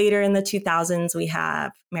get later in the 2000s, we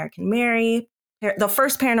have American Mary, the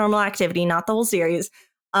first Paranormal Activity, not the whole series.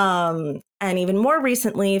 And even more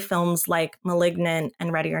recently, films like Malignant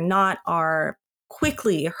and Ready or Not are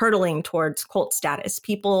quickly hurtling towards cult status.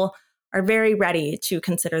 People are very ready to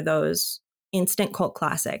consider those instant cult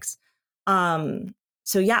classics.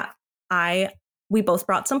 So yeah, we both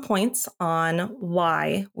brought some points on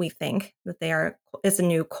why we think that it's a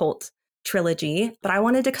new cult trilogy, but I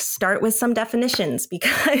wanted to start with some definitions,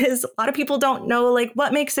 because a lot of people don't know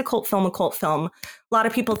what makes a cult film a cult film. A lot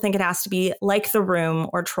of people think it has to be like The Room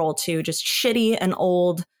or Troll 2, just shitty and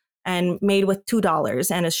old and made with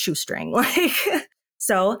 $2 and a shoestring.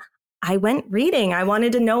 So I went reading. I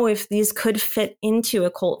wanted to know if these could fit into a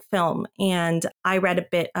cult film. And I read a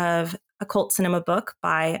bit of a cult cinema book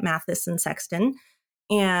by Mathis and Sexton.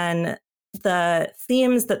 And the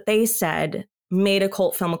themes that they said made a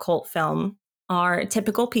cult film are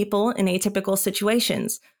typical people in atypical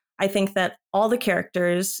situations. I think that all the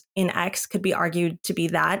characters in X could be argued to be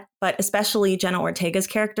that, but especially Jenna Ortega's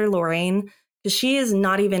character, Lorraine, because she is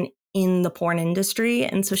not even in the porn industry.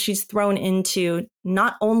 And so she's thrown into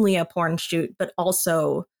not only a porn shoot, but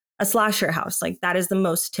also a slasher house. Like that is the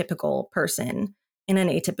most typical person in an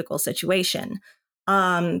atypical situation.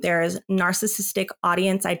 There's narcissistic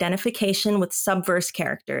audience identification with subverse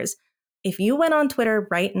characters. If you went on Twitter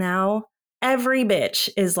right now, every bitch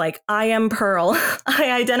is like, I am Pearl.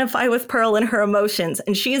 I identify with Pearl and her emotions.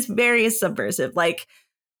 And she's very subversive. Like,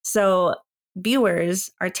 so viewers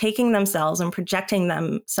are taking themselves and projecting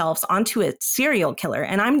themselves onto a serial killer.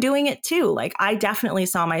 And I'm doing it too. Like, I definitely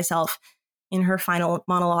saw myself in her final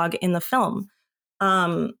monologue in the film.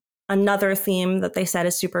 Another theme that they said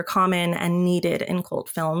is super common and needed in cult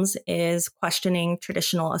films is questioning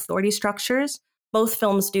traditional authority structures. Both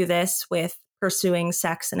films do this with pursuing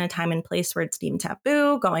sex in a time and place where it's deemed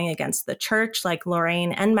taboo, going against the church, like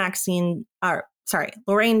Lorraine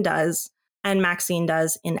does and Maxine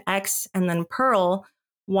does in X, and then Pearl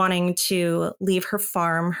wanting to leave her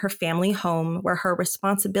farm, her family home, where her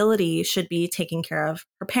responsibility should be taking care of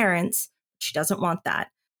her parents. She doesn't want that.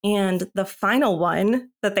 And the final one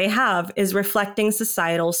that they have is reflecting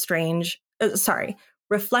societal strains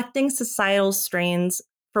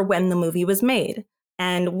for when the movie was made.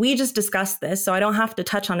 And we just discussed this, so I don't have to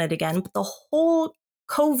touch on it again. But the whole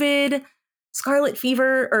COVID, scarlet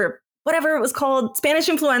fever, or whatever it was called, Spanish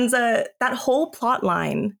influenza, that whole plot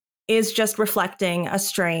line is just reflecting a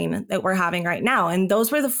strain that we're having right now. And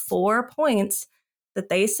those were the 4 points that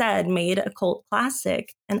they said made a cult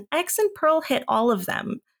classic. And X and Pearl hit all of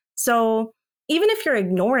them. So even if you're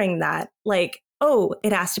ignoring that, like, oh,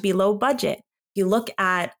 it has to be low budget. You look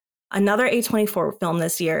at another A24 film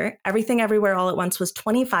this year, Everything Everywhere All at Once, was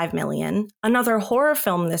 $25 million. Another horror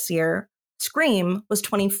film this year, Scream, was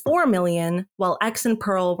 $24 million, while X and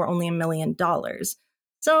Pearl were only $1 million.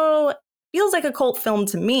 So feels like a cult film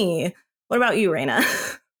to me. What about you, Reyna?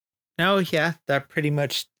 No, yeah, that pretty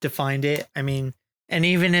much defined it. I mean, and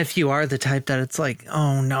even if you are the type that it's like,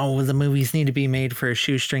 oh no, the movies need to be made for a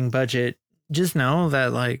shoestring budget, just know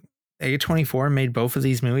that like A24 made both of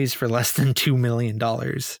these movies for less than $2 million.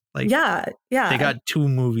 Like, yeah, they got 2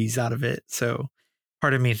 movies out of it. So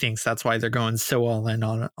part of me thinks that's why they're going so all in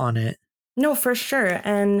on it. No, for sure.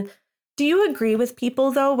 And do you agree with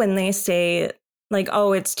people though when they say like,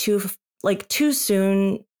 oh, it's too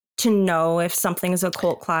soon to know if something is a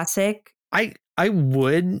cult classic? I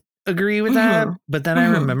would agree with that, but then I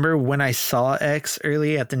remember when I saw X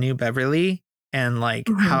early at the New Beverly and like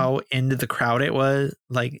how into the crowd it was,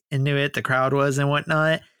 like into it the crowd was and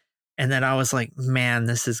whatnot. And then I was like, man,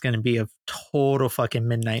 this is going to be a total fucking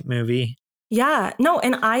midnight movie. Yeah, no,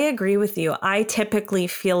 and I agree with you. I typically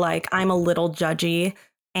feel like I'm a little judgy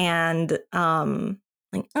and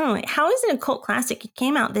like, oh, how is it a cult classic? It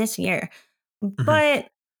came out this year. But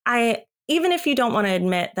even if you don't want to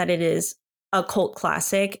admit that it is a cult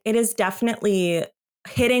classic, it is definitely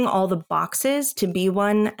hitting all the boxes to be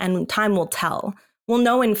one, and time will tell. We'll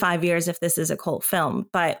know in 5 years if this is a cult film,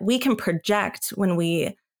 but we can project when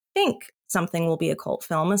we think something will be a cult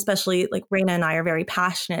film, especially like Reyna and I are very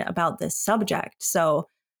passionate about this subject. So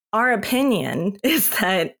our opinion is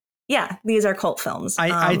that, yeah, these are cult films.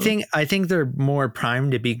 I think they're more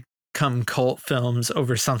primed to become cult films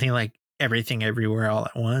over something like Everything Everywhere All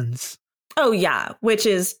at Once. Oh, yeah, which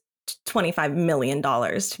is $25 million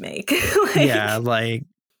to make.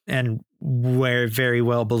 And were very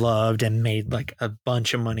well beloved and made like a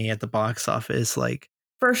bunch of money at the box office. Like,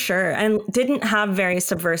 for sure. And didn't have very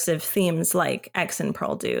subversive themes like X and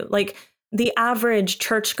Pearl do. Like the average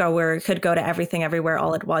churchgoer could go to Everything Everywhere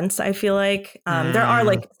All at Once, I feel like. There are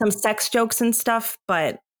like some sex jokes and stuff,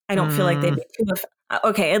 but I don't feel like they'd be too...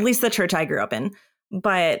 Okay, at least the church I grew up in.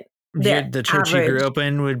 But the church you grew up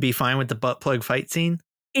in would be fine with the butt plug fight scene?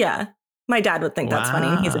 Yeah. My dad would think that's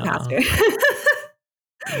funny. He's a pastor.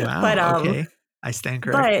 Wow. But, okay. I stand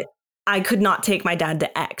correct. But I could not take my dad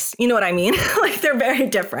to X. You know what I mean? Like they're very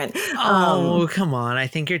different. Oh, come on. I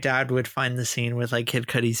think your dad would find the scene with like Kid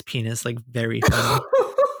Cudi's penis like very funny.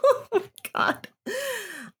 Oh my God.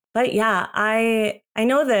 But yeah, I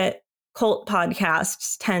know that cult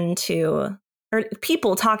podcasts tend to, or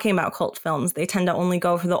people talking about cult films, they tend to only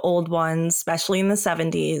go for the old ones, especially in the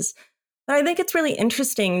 70s. But I think it's really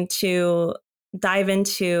interesting to dive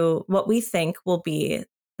into what we think will be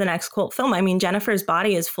the next cult film. I mean, Jennifer's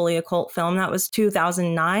Body is fully a cult film. That was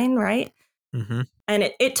 2009, right? And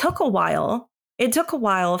it took a while. It took a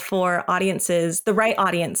while for audiences, the right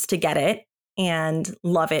audience, to get it and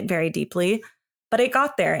love it very deeply. But it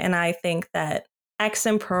got there. And I think that X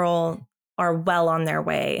and Pearl are well on their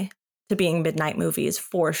way to being midnight movies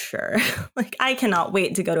for sure. Like, I cannot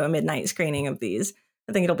wait to go to a midnight screening of these.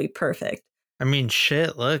 I think it'll be perfect. I mean,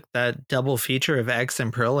 shit, look, that double feature of X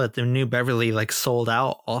and Pearl at the New Beverly like sold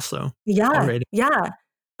out also. Yeah. Already. Yeah.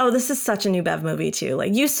 Oh, this is such a New Bev movie too.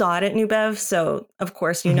 Like, you saw it at New Bev, so of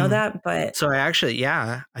course you know that, but so I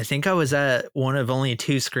think I was at one of only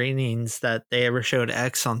 2 screenings that they ever showed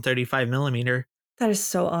X on 35 millimeter. That is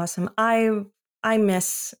so awesome. I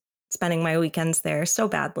miss spending my weekends there so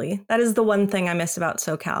badly. That is the one thing I miss about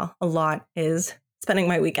SoCal a lot, is spending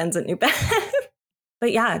my weekends at New Bev.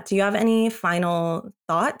 But yeah, do you have any final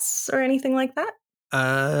thoughts or anything like that?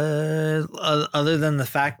 Other than the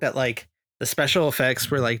fact that like the special effects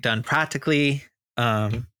were like done practically.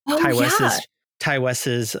 Ty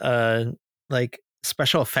West's like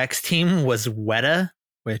special effects team was Weta,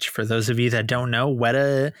 which for those of you that don't know,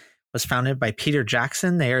 Weta was founded by Peter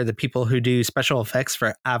Jackson. They are the people who do special effects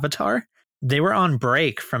for Avatar. They were on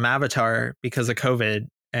break from Avatar because of COVID,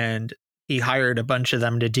 and he hired a bunch of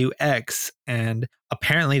them to do X, and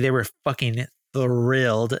apparently they were fucking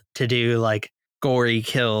thrilled to do like gory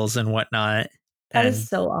kills and whatnot. That is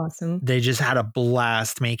so awesome. They just had a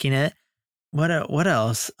blast making it. What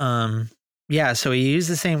else? Yeah, so he used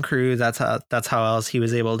the same crew. That's how else he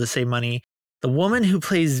was able to save money. The woman who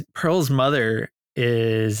plays Pearl's mother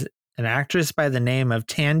is an actress by the name of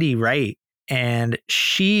Tandy Wright, and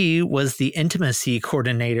she was the intimacy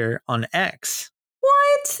coordinator on X.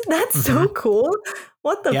 What? That's so cool.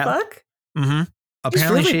 What the fuck? Mm-hmm.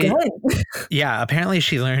 Apparently really good. Yeah, apparently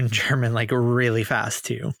she learned German like really fast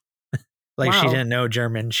too. Like she didn't know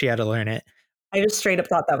German. She had to learn it. I just straight up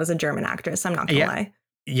thought that was a German actress. I'm not gonna lie.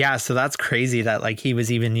 Yeah, so that's crazy that like he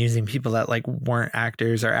was even using people that like weren't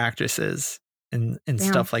actors or actresses and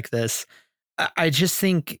stuff like this. I just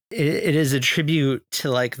think it is a tribute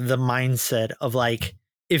to like the mindset of like,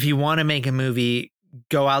 if you want to make a movie,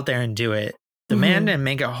 go out there and do it. The man didn't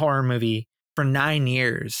make a horror movie for 9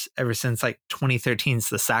 years, ever since like 2013's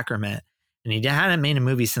The Sacrament. And he hadn't made a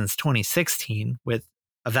movie since 2016 with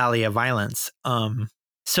A Valley of Violence.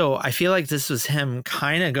 So I feel like this was him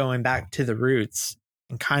kind of going back to the roots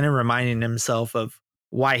and kind of reminding himself of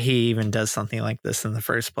why he even does something like this in the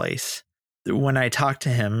first place. When I talked to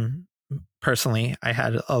him personally, I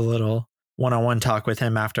had a little one-on-one talk with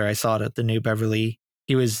him after I saw it at the New Beverly.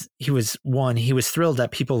 He was thrilled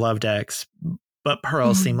that people loved X, but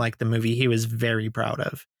Pearl seemed like the movie he was very proud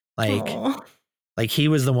of. Like he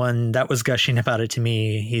was the one that was gushing about it to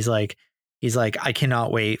me. He's like, I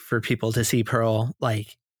cannot wait for people to see Pearl.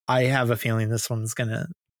 Like, I have a feeling this one's gonna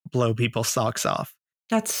blow people's socks off.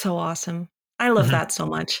 That's so awesome. I love that so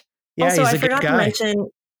much. Yeah, also, he's I a good forgot guy. to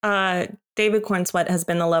mention, David Cornsweet has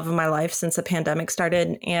been the love of my life since the pandemic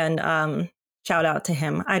started, and shout out to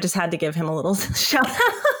him. I just had to give him a little shout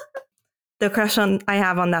out. The crush I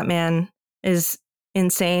have on that man is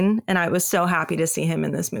insane, and I was so happy to see him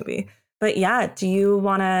in this movie. But yeah, do you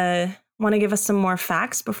want to give us some more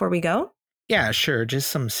facts before we go? Yeah, sure.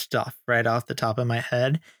 Just some stuff right off the top of my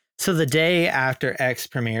head. So the day after X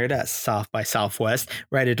premiered at South by Southwest,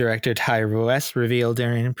 writer-director Ty West revealed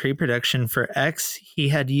during pre-production for X, he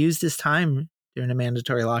had used his time during a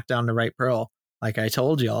mandatory lockdown to write Pearl, like I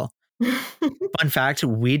told y'all. Fun fact,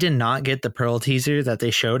 we did not get the Pearl teaser that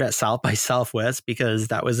they showed at South by Southwest because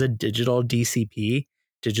that was a digital DCP,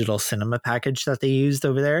 digital cinema package that they used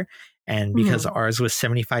over there. And because ours was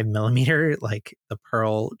 75 millimeter, like the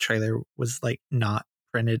Pearl trailer was like not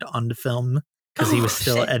printed onto film because he was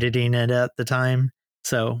still editing it at the time.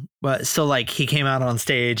 So like he came out on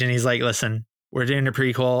stage and he's like, listen, we're doing a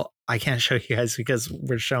prequel. I can't show you guys because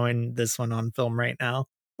we're showing this one on film right now.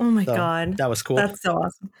 Oh my God. That was cool. That's so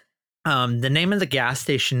awesome. The name of the gas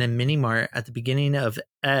station and mini mart at the beginning of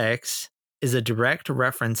X is a direct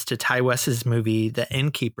reference to Ty West's movie, The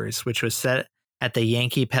Innkeepers, which was set at the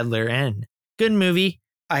Yankee Peddler Inn. Good movie.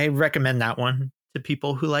 I recommend that one to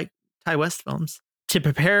people who like Ty West films. To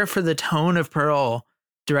prepare for the tone of Pearl,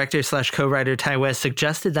 director/co-writer Ty West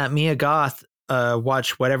suggested that Mia Goth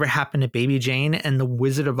watch Whatever Happened to Baby Jane and The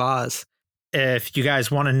Wizard of Oz. If you guys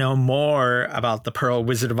want to know more about the Pearl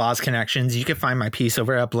Wizard of Oz connections, you can find my piece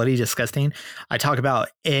over at Bloody Disgusting. I talk about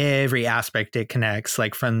every aspect it connects,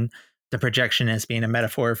 like from the projectionist being a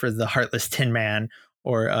metaphor for the heartless Tin Man,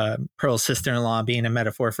 or Pearl's sister-in-law being a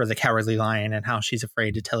metaphor for the cowardly lion and how she's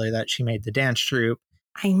afraid to tell her that she made the dance troupe.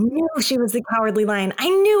 I knew she was the Cowardly Lion. I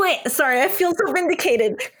knew it. Sorry, I feel so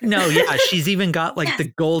vindicated. No, yeah, she's even got like the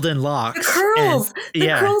golden locks. The curls.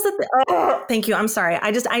 Curls at the oh, thank you. I'm sorry.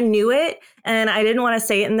 I knew it and I didn't want to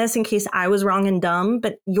say it in this in case I was wrong and dumb,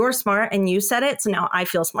 but you're smart and you said it, so now I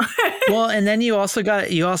feel smart. Well, and then you also got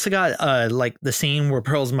like the scene where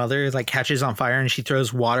Pearl's mother like catches on fire and she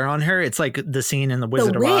throws water on her. It's like the scene in the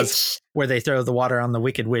Wizard of Oz where they throw the water on the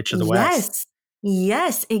Wicked Witch of the West.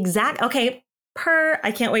 Yes, exactly. Okay.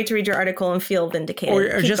 I can't wait to read your article and feel vindicated.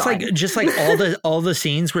 Or just like all the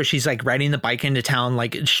scenes where she's like riding the bike into town,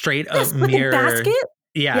 like straight up mirror. The basket?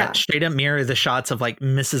 Yeah, straight up mirror the shots of like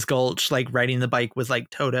Mrs. Gulch like riding the bike with like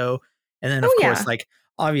Toto, and then of course like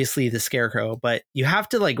obviously the Scarecrow. But you have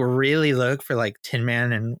to like really look for like Tin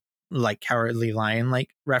Man and like Cowardly Lion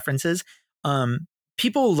like references.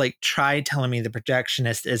 People like try telling me the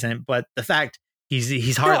projectionist isn't, but the fact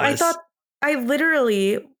he's heartless. No, I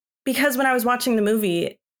literally. Because when I was watching the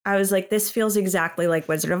movie, I was like, this feels exactly like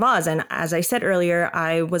Wizard of Oz. And as I said earlier,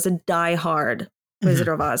 I was a diehard Wizard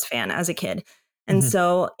of Oz fan as a kid. And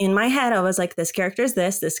so in my head, I was like, this character is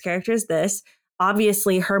this character is this.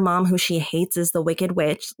 Obviously, her mom, who she hates, is the Wicked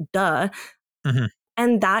Witch. Duh.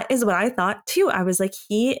 And that is what I thought, too. I was like,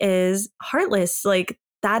 he is heartless. Like,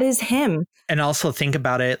 that is him. And also think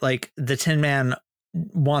about it, like the Tin Man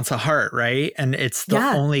wants a heart, right? And it's the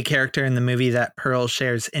only character in the movie that Pearl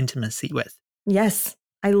shares intimacy with. Yes,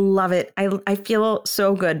 I love it. I feel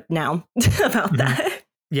so good now about that.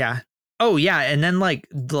 Yeah. Oh yeah, and then like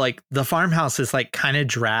the farmhouse is like kind of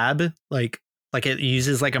drab, like it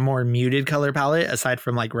uses like a more muted color palette aside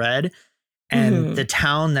from like red, and the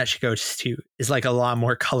town that she goes to is like a lot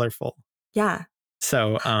more colorful. Yeah.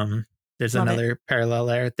 So there's another parallel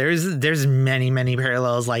there. There's many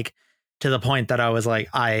parallels, like to the point that I was like,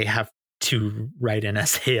 I have to write an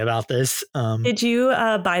essay about this. Did you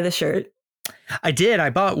buy the shirt? I did. I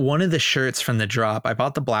bought one of the shirts from the drop. I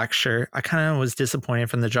bought the black shirt. I kind of was disappointed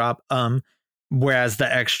from the drop. Whereas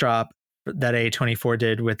the X drop that A24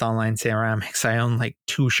 did with Online Ceramics, I own like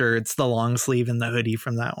 2 shirts, the long sleeve and the hoodie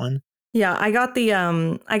from that one. Yeah, I got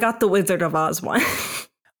the Wizard of Oz one.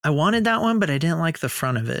 I wanted that one, but I didn't like the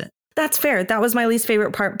front of it. That's fair. That was my least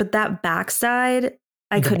favorite part, but that backside,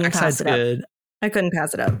 I couldn't pass it up. I couldn't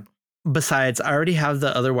pass it up. Besides, I already have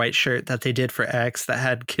the other white shirt that they did for X that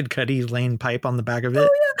had Kid Cudi's Lane Pipe on the back of it. Oh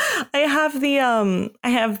yeah, I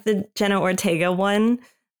have the Jenna Ortega one,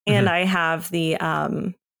 and I have the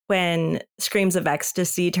when Screams of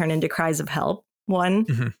Ecstasy turn into Cries of Help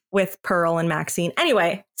one with Pearl and Maxine.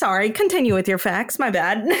 Anyway, sorry, continue with your facts. My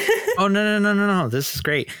bad. Oh no! This is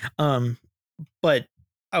great. But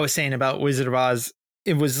I was saying about Wizard of Oz.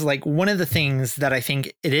 It was like one of the things that I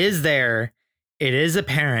think it is there. It is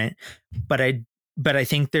apparent, but I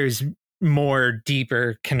think there's more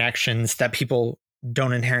deeper connections that people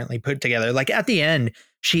don't inherently put together. Like at the end,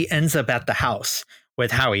 she ends up at the house with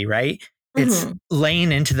Howie, right? It's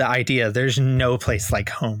laying into the idea there's no place like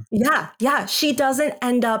home. Yeah. She doesn't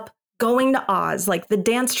end up going to Oz. Like the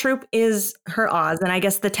dance troupe is her Oz, and I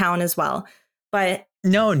guess the town as well. But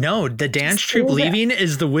no, the dance troupe leaving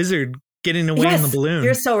is the wizard getting away in the balloon.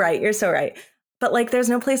 You're so right. But like, there's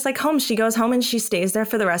no place like home. She goes home and she stays there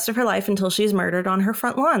for the rest of her life until she's murdered on her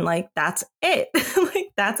front lawn. Like, that's it. Like,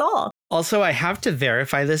 that's all. Also, I have to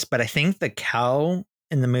verify this, but I think the cow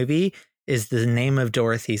in the movie is the name of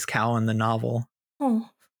Dorothy's cow in the novel. Oh,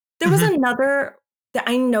 there was another that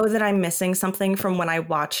I know that I'm missing something from when I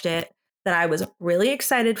watched it that I was really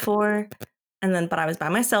excited for. But I was by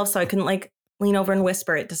myself, so I couldn't like lean over and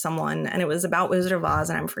whisper it to someone. And it was about Wizard of Oz,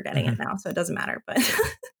 and I'm forgetting it now, so it doesn't matter. But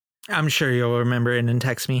I'm sure you'll remember it and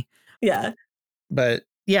text me. Yeah. But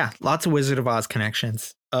yeah, lots of Wizard of Oz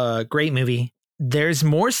connections. Great movie. There's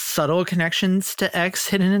more subtle connections to X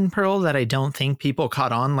hidden in Pearl that I don't think people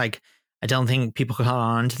caught on. Like, I don't think people caught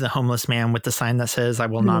on to the homeless man with the sign that says, I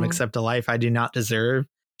will not accept a life I do not deserve.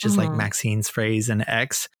 Just like Maxine's phrase in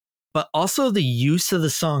X. But also the use of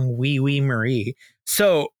the song Wee Wee Marie.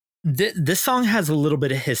 So this song has a little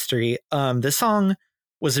bit of history. This song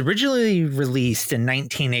was originally released in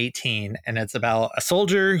 1918, and it's about a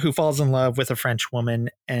soldier who falls in love with a French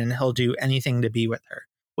woman, and he'll do anything to be with her.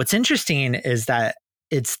 What's interesting is that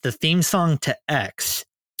it's the theme song to X.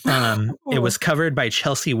 It was covered by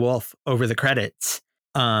Chelsea Wolfe over the credits.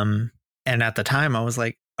 And at the time I was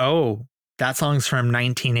like, oh, that song's from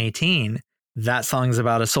 1918. That song's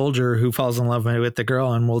about a soldier who falls in love with the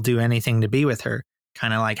girl and will do anything to be with her.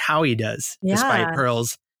 Kind of like Howie does, despite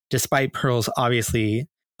Pearl's obviously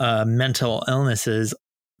mental illnesses.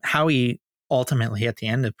 Howie ultimately at the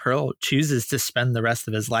end of Pearl chooses to spend the rest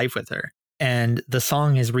of his life with her. And the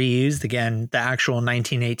song is reused again. The actual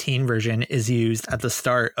 1918 version is used at the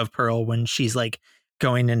start of Pearl when she's like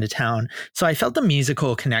going into town. So I felt the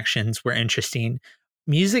musical connections were interesting.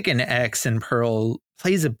 Music in X and Pearl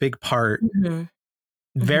plays a big part. Mm-hmm.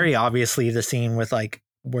 Very obviously the scene with like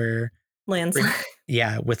where Landslide.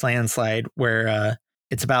 Yeah, with Landslide, where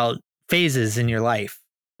it's about phases in your life.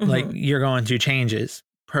 Like you're going through changes.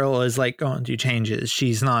 Pearl is like going through changes.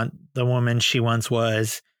 She's not the woman she once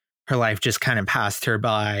was. Her life just kind of passed her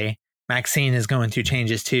by. Maxine is going through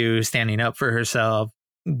changes too, standing up for herself,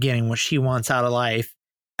 getting what she wants out of life.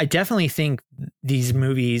 I definitely think these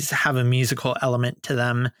movies have a musical element to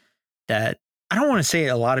them that I don't want to say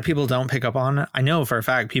a lot of people don't pick up on. I know for a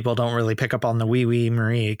fact people don't really pick up on the Wee Wee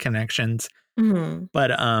Marie connections.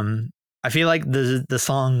 But I feel like the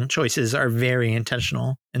song choices are very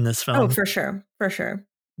intentional in this film. Oh, for sure. For sure.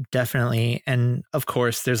 Definitely. And of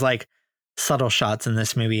course, there's like subtle shots in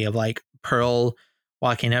this movie of like Pearl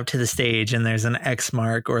walking up to the stage and there's an X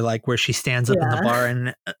mark, or like where she stands up in the bar,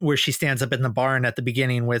 and where she stands up in the barn at the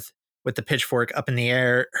beginning with the pitchfork up in the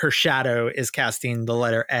air, her shadow is casting the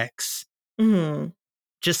letter X.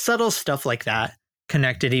 Just subtle stuff like that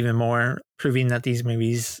connected even more, proving that these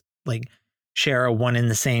movies like share a one in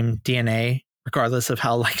the same DNA, regardless of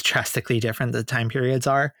how like drastically different the time periods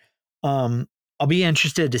are. I'll be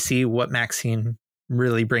interested to see what Maxine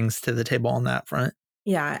really brings to the table on that front.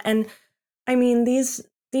 Yeah. And I mean, these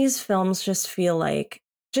films just feel like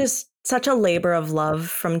just such a labor of love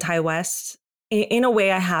from Ty West in a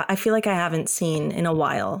way I feel like I haven't seen in a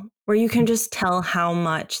while, where you can just tell how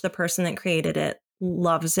much the person that created it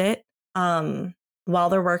loves it while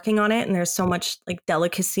they're working on it. And there's so much like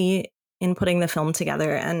delicacy in putting the film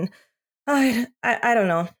together. And I don't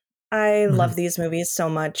know. I love these movies so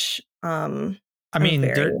much. I mean,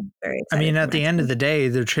 very at the end of the day,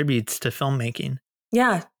 they're tributes to filmmaking.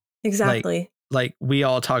 Yeah, exactly. Like we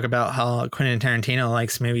all talk about how Quentin Tarantino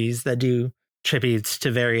likes movies that do tributes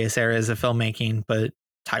to various eras of filmmaking, but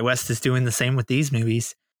Ty West is doing the same with these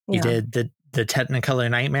movies. He did the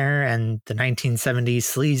Technicolor Nightmare and the 1970s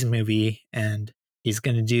Sleaze movie, and he's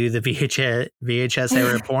going to do the VHS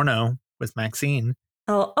era porno with Maxine.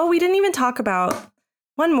 Oh, we didn't even talk about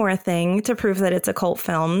one more thing to prove that it's a cult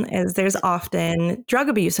film is there's often drug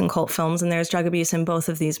abuse in cult films, and there's drug abuse in both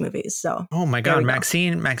of these movies. So, oh my God,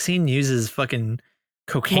 Maxine uses fucking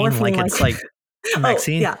cocaine morphine, like it's like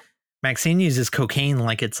Maxine uses cocaine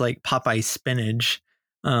like it's like Popeye spinach.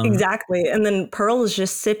 Exactly. And then Pearl is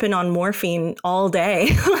just sipping on morphine all day.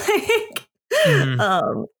 In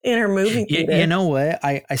her movie theater. You know what?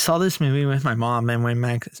 I saw this movie with my mom, and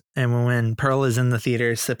when Pearl is in the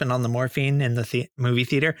theater sipping on the morphine in the movie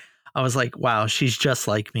theater, I was like, wow, she's just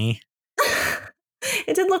like me.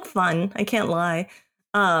 It did look fun. I can't lie.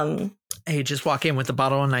 Hey, just walk in with a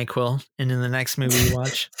bottle of NyQuil, and in the next movie you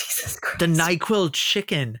watch Jesus Christ. The NyQuil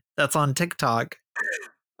chicken that's on TikTok.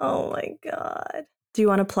 Oh my God. Do you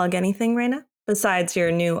want to plug anything, Reyna, besides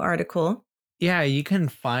your new article? Yeah, you can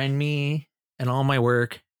find me and all my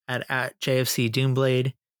work at JFC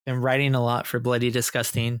Doomblade. Been writing a lot for Bloody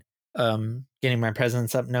Disgusting. Getting my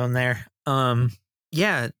presence up known there.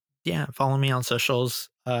 Yeah. Follow me on socials.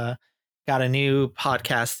 Got a new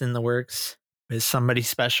podcast in the works with somebody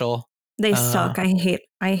special. They suck. I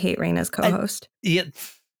hate Reyna's co-host.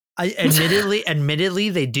 Admittedly,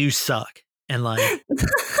 they do suck, and like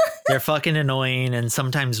they're fucking annoying and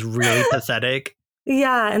sometimes really pathetic.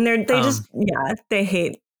 Yeah, and they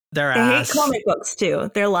hate. They hate comic books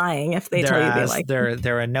too. They're lying if they tell you they like.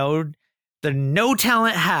 They're no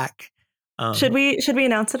talent hack. Should we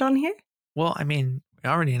announce it on here? Well, I mean, we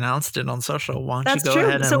already announced it on social. Why don't you go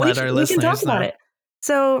ahead and so let our listeners talk know? About it.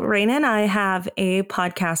 So Reyna and I have a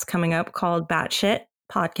podcast coming up called Batshit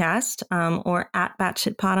Podcast, or at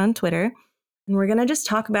Batshit Pod on Twitter, and we're gonna just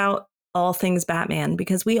talk about all things Batman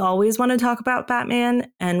because we always want to talk about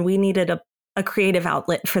Batman, and we needed a creative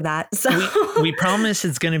outlet for that. So we promise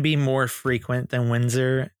it's going to be more frequent than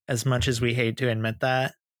Windsor, as much as we hate to admit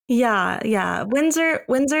that. Yeah. Windsor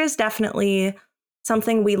is definitely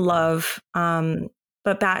something we love.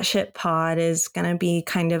 But Batshit Pod is going to be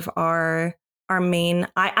kind of our main.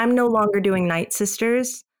 I'm no longer doing Night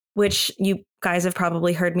Sisters, which you guys have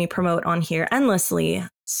probably heard me promote on here endlessly.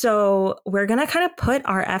 So we're going to kind of put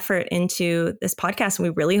our effort into this podcast, and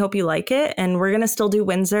we really hope you like it. And we're going to still do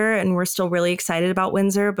Windsor, and we're still really excited about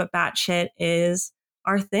Windsor, but Batshit is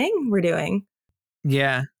our thing we're doing.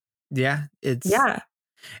 Yeah. It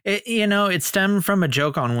stemmed from a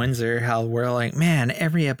joke on Windsor, how we're like, man,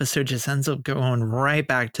 every episode just ends up going right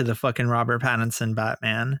back to the fucking Robert Pattinson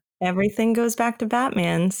Batman. Everything goes back to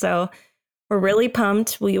Batman. So We're really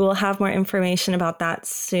pumped. We will have more information about that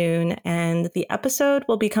soon. And the episode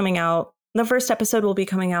will be coming out. The first episode will be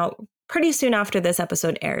coming out pretty soon after this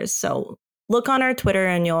episode airs. So look on our Twitter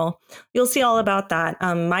and you'll see all about that.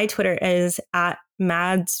 My Twitter is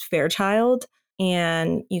 @MadsFairchild,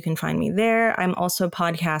 and you can find me there. I'm also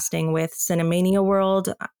podcasting with Cinemania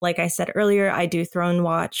World. Like I said earlier, I do Throne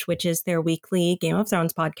Watch, which is their weekly Game of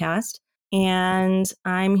Thrones podcast. And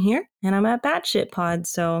I'm here, and I'm at Batshit Pod.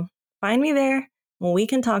 So find me there. Well, we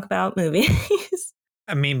can talk about movies.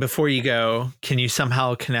 I mean, before you go, can you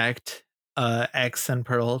somehow connect X and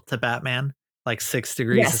Pearl to Batman? Like 6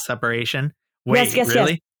 degrees of separation? Wait, yes,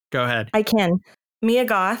 really? Yes. Go ahead. I can. Mia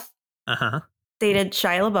Goth dated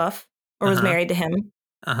Shia LaBeouf, or was married to him.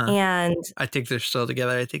 And I think they're still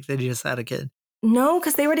together. I think they just had a kid. No,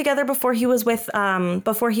 because they were together before he was with,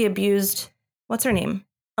 before he abused, what's her name?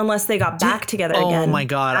 Unless they got back together again. Oh my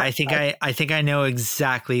God. I think I know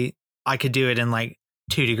exactly. I could do it in like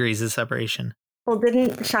 2 degrees of separation. Well,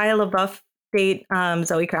 didn't Shia LaBeouf date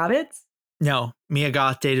Zoe Kravitz? No, Mia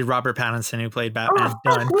Goth dated Robert Pattinson, who played Batman.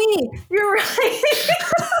 Oh, fuck me. You're right.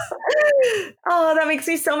 Oh, that makes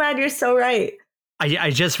me so mad. You're so right. I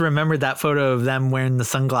just remembered that photo of them wearing the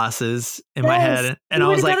sunglasses in my head. And I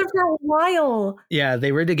was like, they were together for a while. Yeah,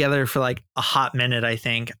 they were together for like a hot minute, I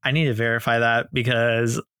think. I need to verify that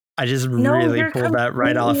because I just really pulled that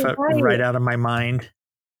right out of my mind.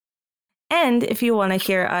 And if you want to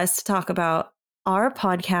hear us talk about our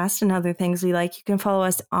podcast and other things we like, you can follow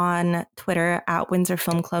us on Twitter at Windsor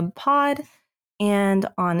Film Club Pod, and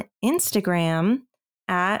on Instagram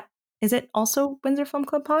at, is it also Windsor Film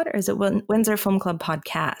Club Pod, or is it Windsor Film Club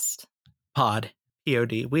Podcast? Pod,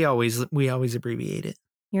 POD. We always abbreviate it.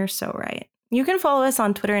 You're so right. You can follow us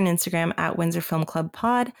on Twitter and Instagram at Windsor Film Club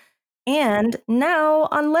Pod, and now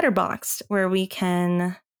on Letterboxd, where we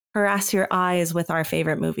can harass your eyes with our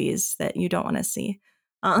favorite movies that you don't want to see.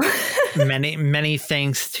 Many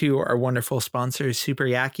thanks to our wonderful sponsors, Super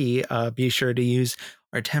Yaki. Be sure to use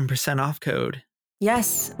our 10% off code.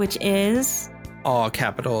 Yes, which is all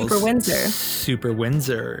capitals. Super Windsor. Super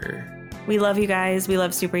Windsor. We love you guys. We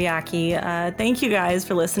love Super Yaki. Thank you guys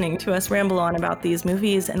for listening to us ramble on about these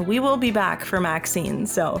movies, and we will be back for Maxine.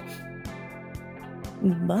 So,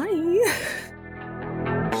 bye.